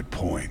up a good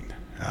point.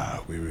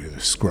 We were either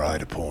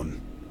scryed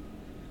upon,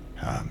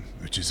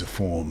 which is a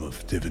form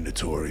of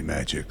divinatory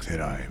magic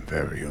that I am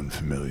very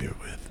unfamiliar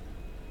with.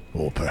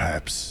 Or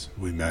perhaps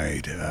we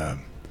made,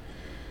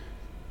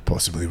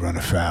 possibly run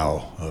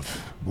afoul of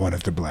one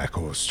of the Black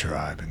Horse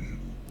tribe and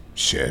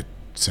shared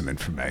some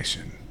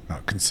information,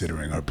 not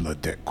considering our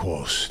blood debt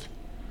quashed.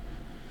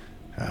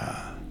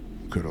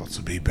 Could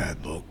also be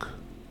bad luck.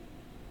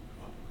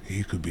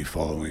 He could be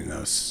following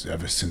us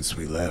ever since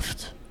we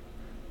left,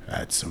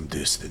 at some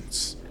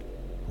distance,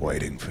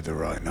 waiting for the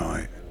right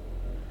night.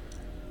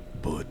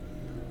 But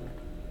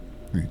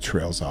he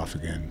trails off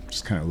again,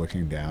 just kind of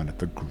looking down at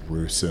the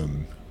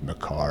gruesome,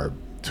 macabre,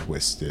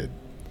 twisted.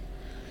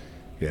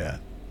 Yeah.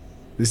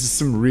 This is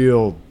some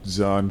real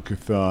Zon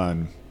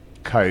Cthulhu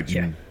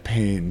chitin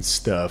pain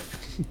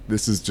stuff.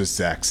 This is just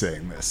Zach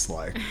saying this,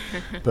 like,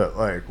 but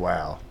like,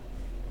 wow.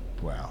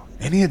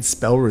 And he had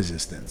spell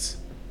resistance.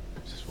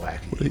 Just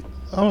wacky.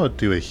 I want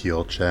to do a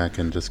heal check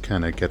and just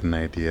kind of get an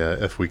idea,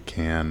 if we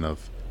can,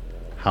 of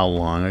how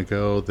long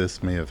ago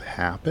this may have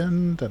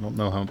happened. I don't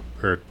know how,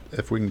 or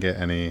if we can get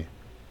any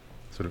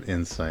sort of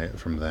insight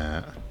from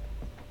that.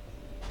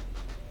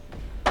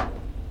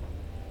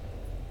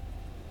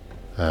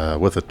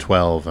 With a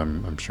 12,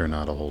 I'm sure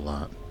not a whole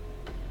lot.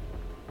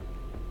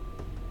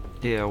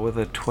 Yeah, with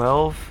a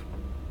 12,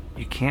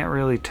 you can't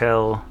really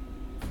tell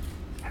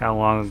how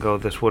long ago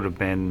this would have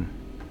been.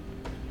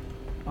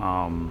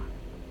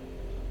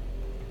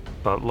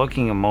 But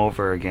looking him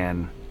over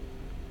again,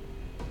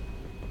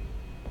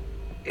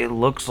 it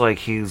looks like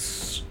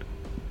his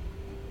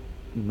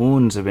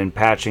wounds have been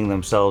patching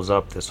themselves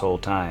up this whole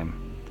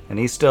time. And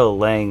he's still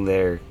laying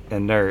there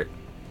inert,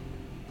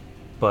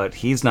 but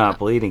he's not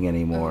bleeding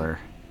anymore.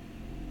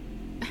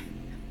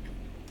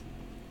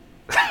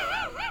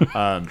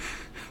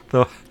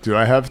 Do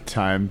I have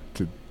time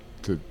to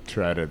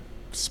try to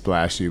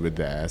splash you with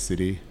the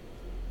acidy?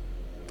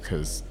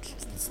 Because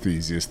it's the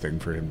easiest thing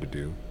for him to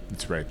do.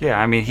 It's right there. Yeah,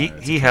 I mean,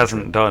 he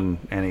hasn't done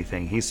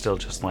anything. He's still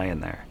just laying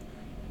there.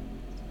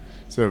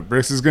 So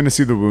Brix is going to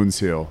see the wounds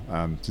heal,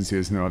 since he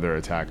has no other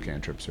attack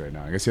cantrips right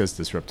now. I guess he has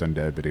Disrupt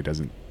Undead, but he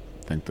doesn't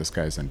think this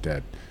guy's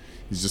undead.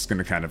 He's just going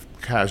to kind of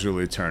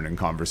casually turn in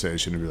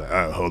conversation and be like,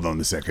 oh, hold on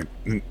a second.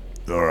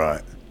 All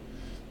right.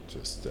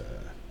 Just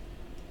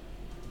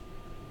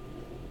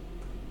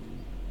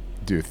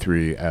do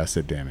 3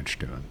 acid damage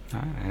to him.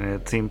 And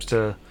it seems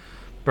to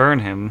burn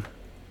him.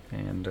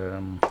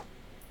 And,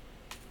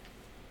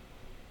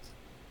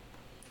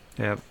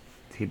 yeah,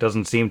 he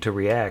doesn't seem to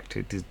react.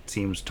 It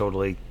seems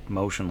totally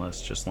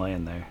motionless, just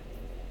laying there.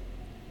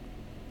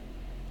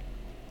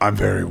 I'm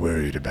very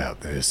worried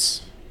about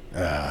this.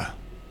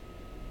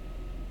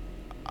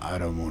 I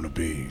don't want to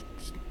be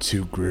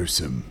too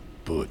gruesome,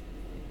 but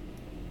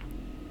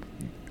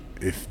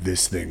if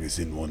this thing is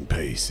in one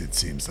piece, it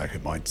seems like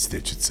it might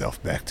stitch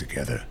itself back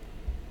together.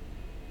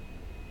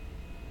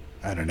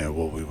 I don't know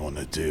what we want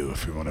to do,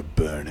 if we want to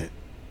burn it.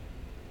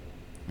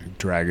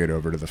 Drag it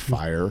over to the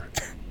fire.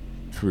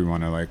 If we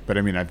want to, like... But,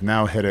 I mean, I've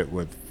now hit it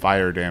with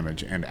fire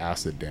damage and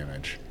acid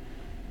damage.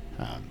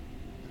 That's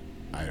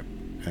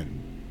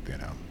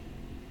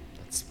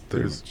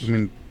pretty much... I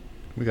mean,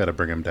 we gotta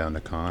bring him down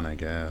to Khan, I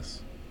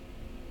guess.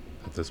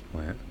 At this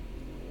point.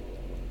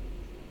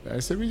 I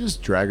said we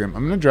just drag him.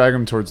 I'm going to drag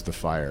him towards the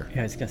fire.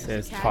 Yeah, I was gonna say,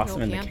 let's toss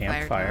him in the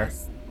campfire.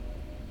 toss.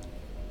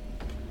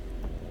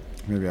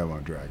 Maybe I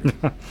won't drag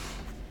him.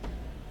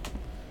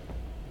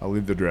 I'll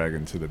leave the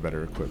dragon to the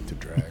better equipped to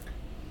drag.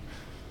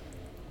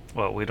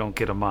 Well, we don't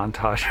get a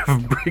montage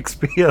of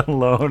Brixby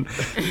alone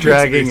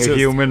dragging a just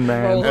human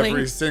man. rolling.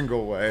 Every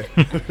single way.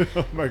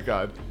 Oh my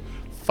god.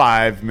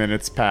 5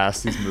 minutes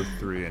passed. He's moved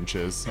 3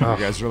 inches. And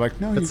you guys are like,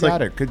 no, you It's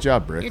got like- it. Good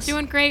job, Bricks. You're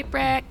doing great,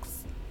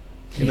 Bricks.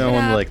 You know Keep it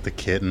when up. like the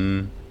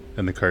kitten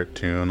in the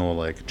cartoon will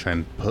like try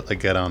and put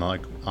like get on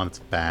like on its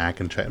back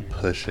and try and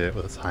push it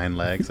with its hind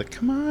legs. Like,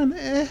 come on,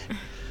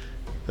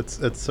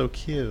 It's so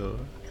cute.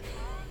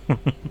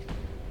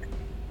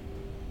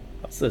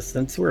 So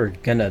since we're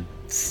gonna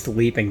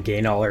sleep and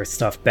gain all our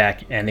stuff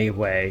back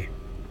anyway,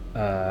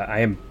 I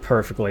am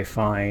perfectly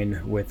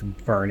fine with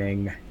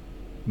burning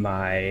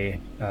my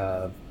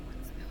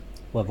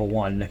level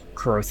 1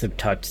 corrosive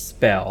touch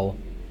spell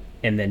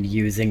and then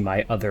using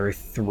my other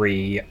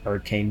 3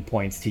 arcane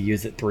points to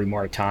use it 3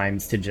 more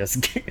times to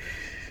just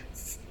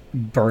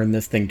burn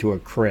this thing to a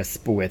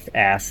crisp with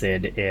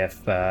acid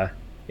if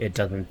it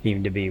doesn't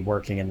seem to be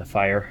working in the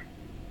fire.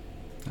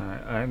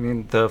 I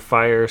mean, the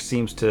fire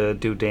seems to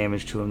do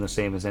damage to him the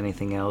same as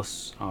anything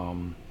else.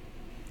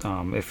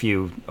 If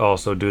you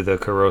also do the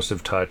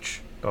corrosive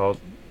touch, all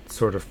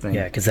sort of thing.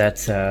 Yeah, because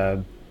that's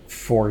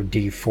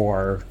 4d4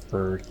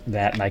 for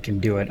that, and I can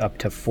do it up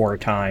to 4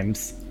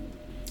 times.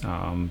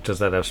 Does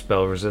that have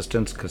spell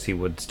resistance? Because he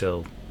would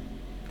still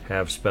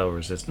have spell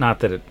resistance. Not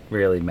that it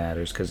really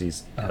matters, because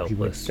he's He would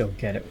helpless. still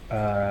get it.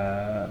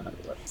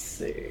 Let's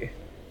see.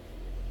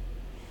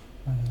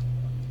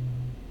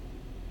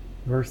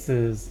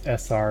 Versus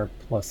SR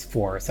plus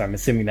 4, so I'm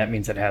assuming that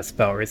means it has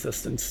spell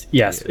resistance.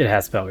 Yes, it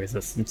has spell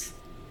resistance.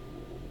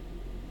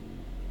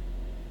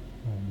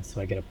 So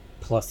I get a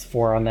plus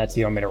 4 on that. So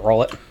you want me to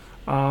roll it?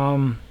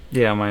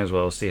 Yeah, might as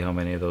well see how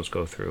many of those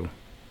go through.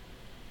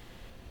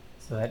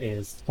 So that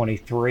is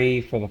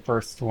 23 for the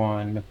first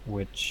one,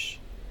 which...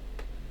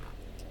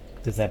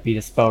 Does that beat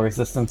a spell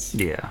resistance?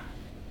 Yeah.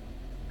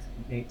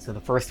 8. So the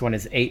first one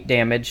is 8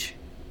 damage.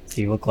 So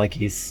you look like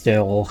he's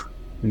still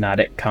not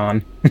at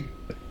con.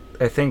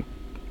 I think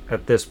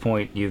at this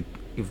point you've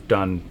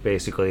done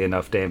basically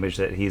enough damage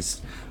that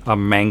he's a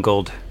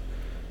mangled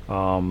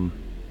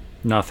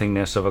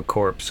nothingness of a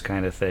corpse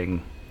kind of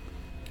thing.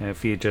 And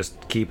if you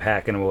just keep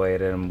hacking away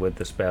at him with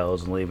the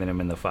spells and leaving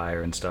him in the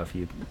fire and stuff,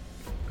 you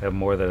have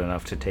more than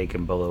enough to take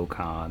him below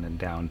con and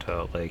down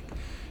to like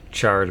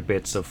charred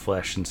bits of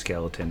flesh and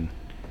skeleton.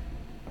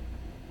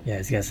 Yeah, I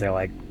was gonna say,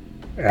 like,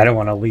 I don't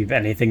want to leave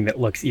anything that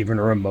looks even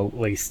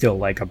remotely still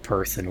like a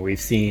person.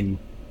 We've seen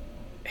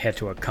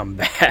Hetua come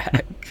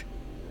back.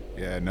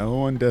 Yeah, no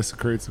one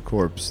desecrates a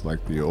corpse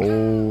like the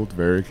old,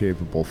 very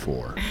capable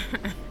 4.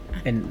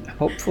 And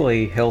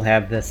hopefully he'll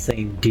have the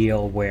same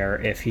deal where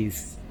if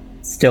he's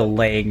still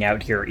laying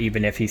out here,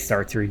 even if he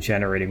starts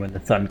regenerating when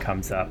the sun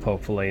comes up,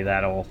 hopefully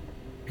that'll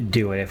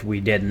do it if we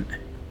didn't.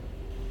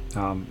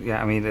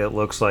 Yeah, I mean, it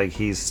looks like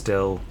he's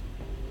still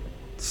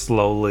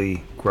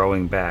slowly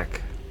growing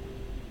back.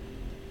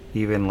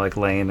 Even like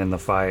laying in the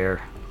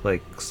fire,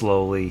 like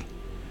slowly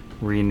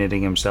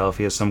reknitting himself.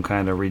 He has some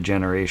kind of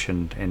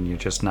regeneration, and you're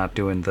just not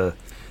doing the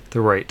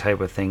right type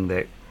of thing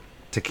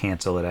to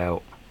cancel it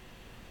out.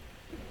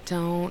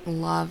 Don't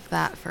love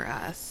that for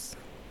us.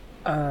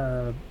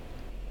 Do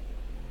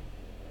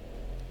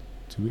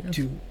we have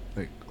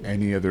like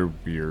any other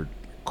weird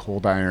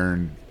cold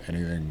iron,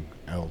 anything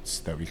else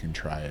that we can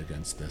try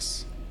against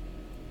this?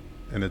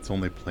 And it's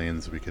only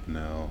planes we could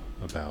know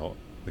about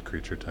the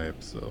creature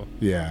type, so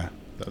Yeah,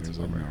 That's there's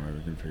a like no bummer. way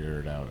we can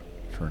figure it out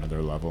for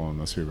another level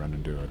unless we run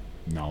into a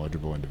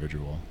knowledgeable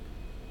individual.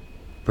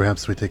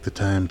 perhaps we take the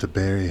time to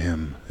bury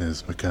him,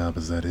 as macabre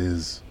as that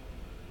is.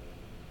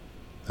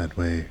 That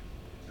way,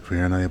 if we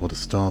are not able to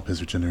stop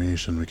his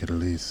regeneration, we could at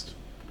least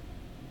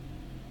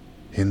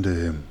hinder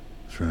him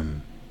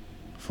from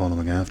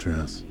following after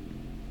us.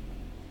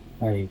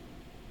 I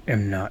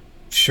am not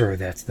sure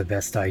that's the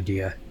best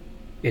idea.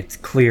 it's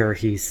clear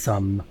he's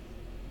some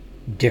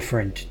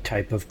different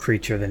type of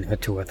creature than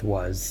Hatuath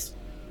was,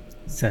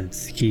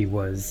 since he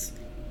was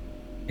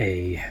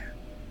a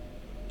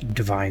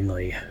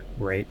divinely,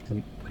 right?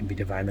 Wouldn't be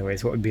divinely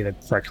raised. What would be the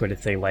correct way to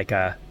say, like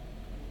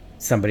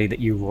somebody that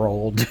you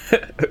rolled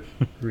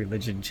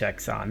religion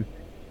checks on?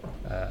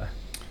 I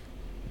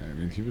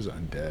mean, he was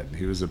undead.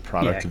 He was a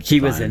product of he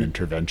was divine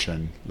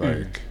intervention,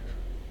 like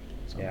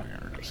something Yeah.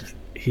 or another.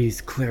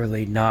 He's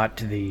clearly not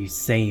the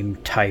same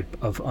type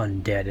of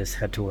undead as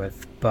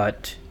Hatuath,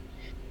 but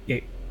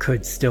it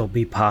could still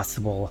be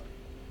possible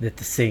that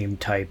the same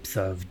types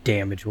of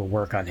damage will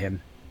work on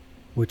him,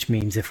 which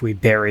means if we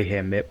bury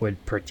him, it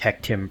would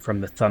protect him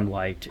from the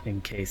sunlight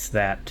in case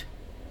that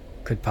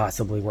could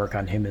possibly work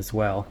on him as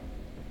well.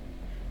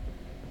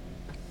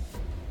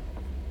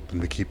 And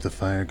we keep the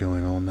fire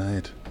going all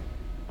night.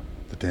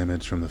 The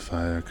damage from the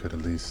fire could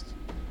at least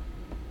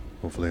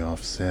hopefully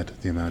offset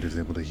the amount he's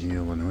able to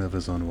heal, and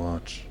whoever's on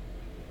watch,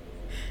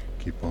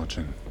 keep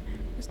watching.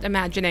 Just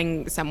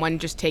imagining someone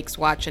just takes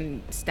watch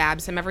and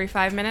stabs him every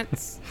 5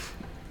 minutes.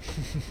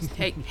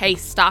 Hey,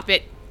 stop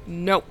it.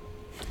 Nope.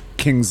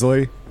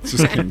 Kingsley. It's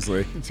just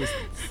Kingsley. It's just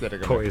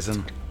sitting on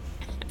Poison.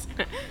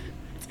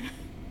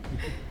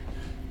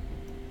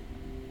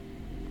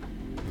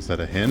 Is that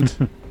a hint?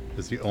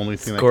 Is the only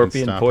thing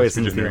Scorpion that can stop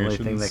poison's his the only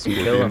regeneration thing that can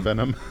scorpion kill him.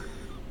 venom?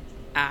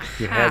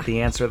 You had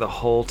the answer the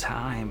whole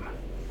time.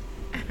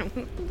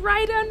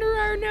 Right under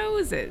our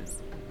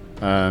noses.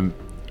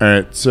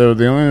 Alright, so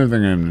the only other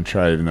thing I'm going to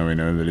try, even though we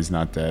know that he's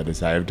not dead,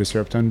 is I have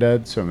Disrupt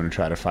Undead, so I'm going to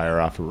try to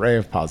fire off a ray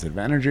of positive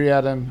energy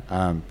at him.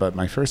 But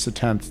my first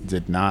attempt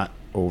did not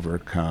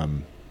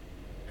overcome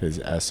his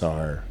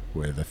SR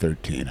with a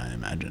 13, I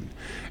imagine.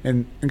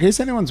 And in case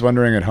anyone's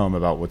wondering at home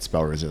about what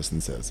spell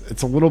resistance is,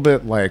 it's a little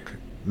bit like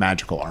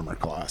magical armor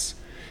class.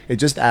 It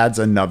just adds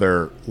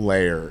another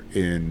layer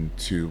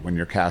into when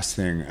you're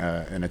casting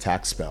an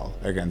attack spell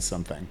against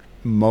something.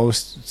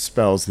 Most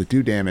spells that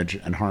do damage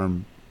and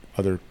harm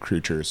other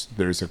creatures,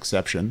 there's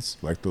exceptions,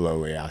 like the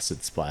lowly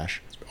acid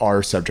splash,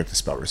 are subject to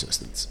spell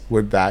resistance.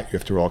 With that, you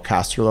have to roll a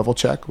caster level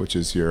check, which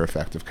is your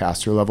effective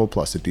caster level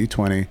plus a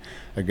d20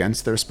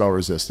 against their spell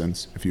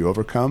resistance. If you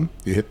overcome,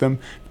 you hit them.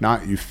 If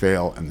not, you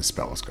fail and the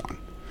spell is gone.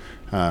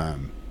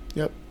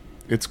 Yep,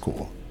 it's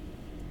cool.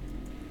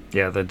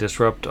 Yeah, the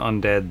Disrupt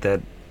Undead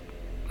that,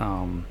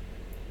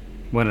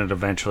 when it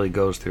eventually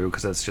goes through,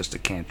 because that's just a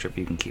cantrip,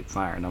 you can keep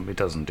firing him. It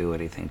doesn't do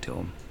anything to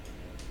him.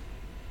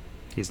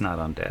 He's not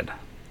undead.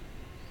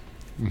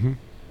 Mm-hmm.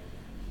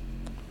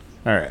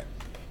 All right.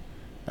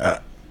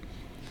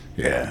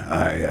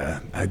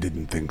 Yeah, I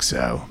didn't think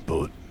so,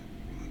 but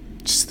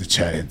just the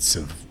chance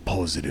of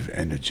positive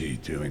energy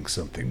doing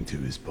something to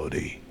his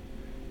body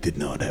did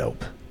not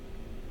help.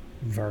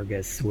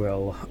 Vargas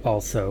will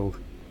also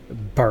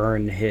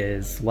burn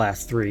his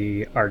last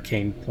 3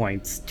 arcane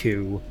points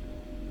to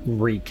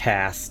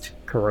recast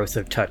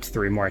Corrosive Touch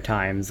 3 more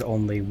times,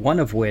 only one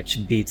of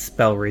which beats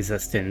spell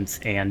resistance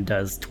and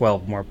does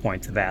 12 more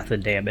points of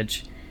acid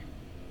damage,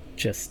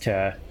 just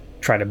to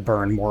try to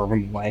burn more of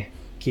them away,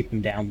 keep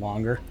him down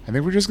longer. I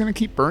think we're just going to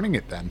keep burning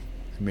it then,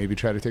 and maybe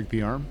try to take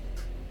the arm.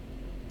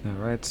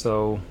 Alright,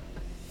 so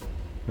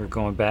we're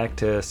going back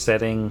to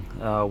setting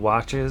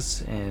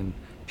watches and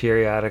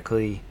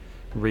periodically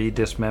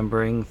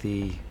re-dismembering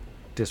the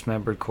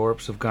dismembered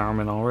corpse of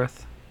Garmin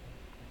Ulrith.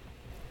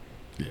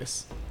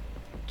 Yes.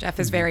 Jeff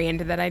is very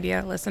into that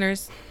idea,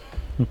 listeners.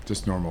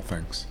 Just normal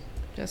things.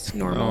 Just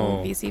normal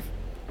Oh. VC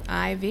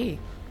IV.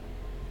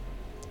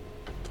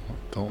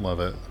 Don't love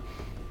it.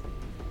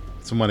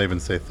 Someone even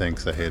say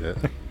thanks, I hate it.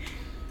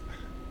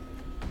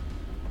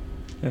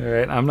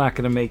 Alright, I'm not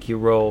going to make you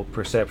roll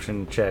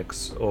perception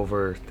checks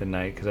over the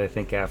night, because I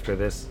think after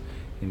this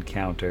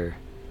encounter,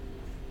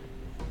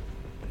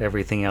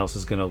 everything else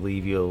is going to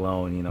leave you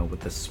alone, you know,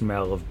 with the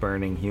smell of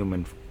burning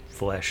human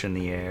flesh in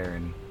the air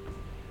and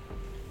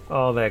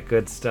all that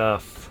good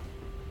stuff.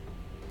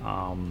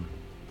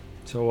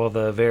 So while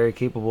the very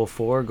capable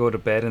 4 go to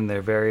bed in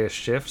their various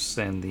shifts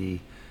and the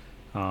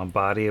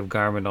body of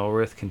Garmin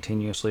Ulrith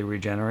continuously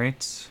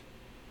regenerates,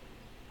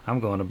 I'm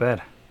going to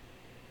bed.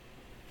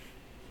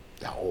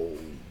 Oh,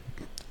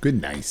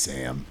 good night,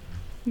 Sam.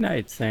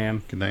 Night,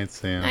 Sam. Good night,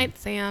 Sam. Night,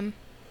 Sam.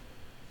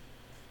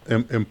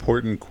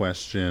 Important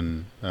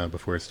question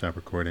before I stop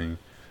recording.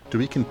 Do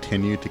we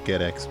continue to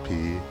get XP?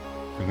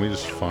 Can we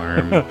just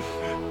farm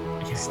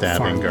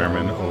stabbing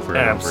Garmin over and over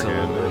again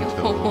Absolutely.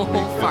 until we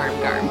Farm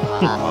garb.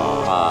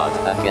 Odds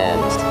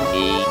against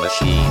the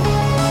machine.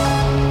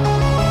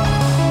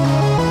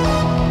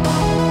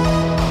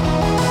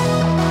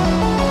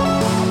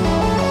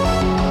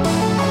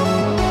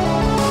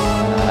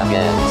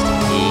 Against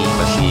the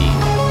machine.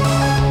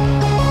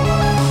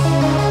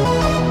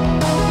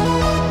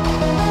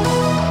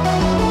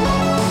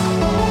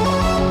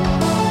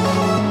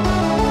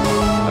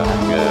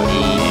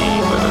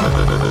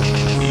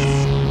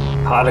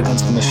 Pod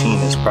Against the Machine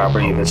is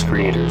property of its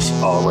creators,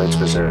 all rights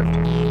reserved.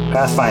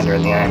 Pathfinder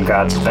and the Iron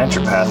Gods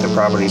Adventure Path are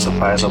properties of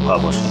Paizo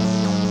Publishing.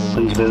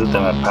 Please visit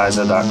them at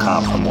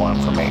paizo.com for more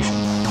information.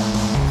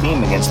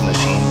 theme against the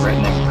machine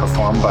written and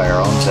performed by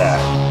our own Zach.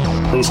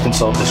 Please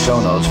consult the show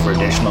notes for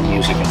additional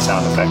music and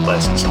sound effect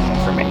licensing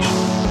information.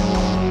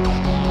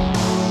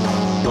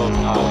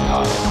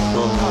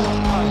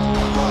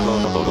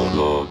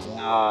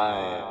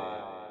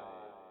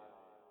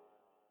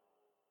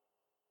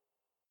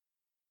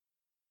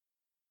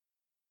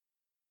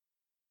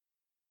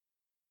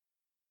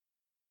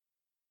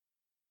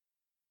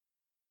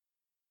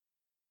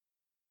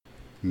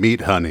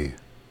 Meat Honey.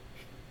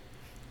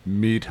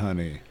 Meat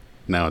Honey.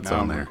 Now it's Now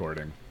on I'm there.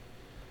 recording.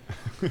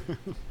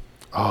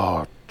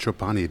 Oh,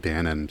 Chobani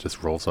Dannon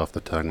just rolls off the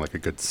tongue like a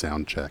good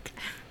sound check.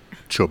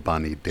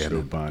 Chobani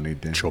Dannon. Chobani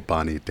Dannon.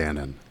 Chobani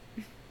Dannon.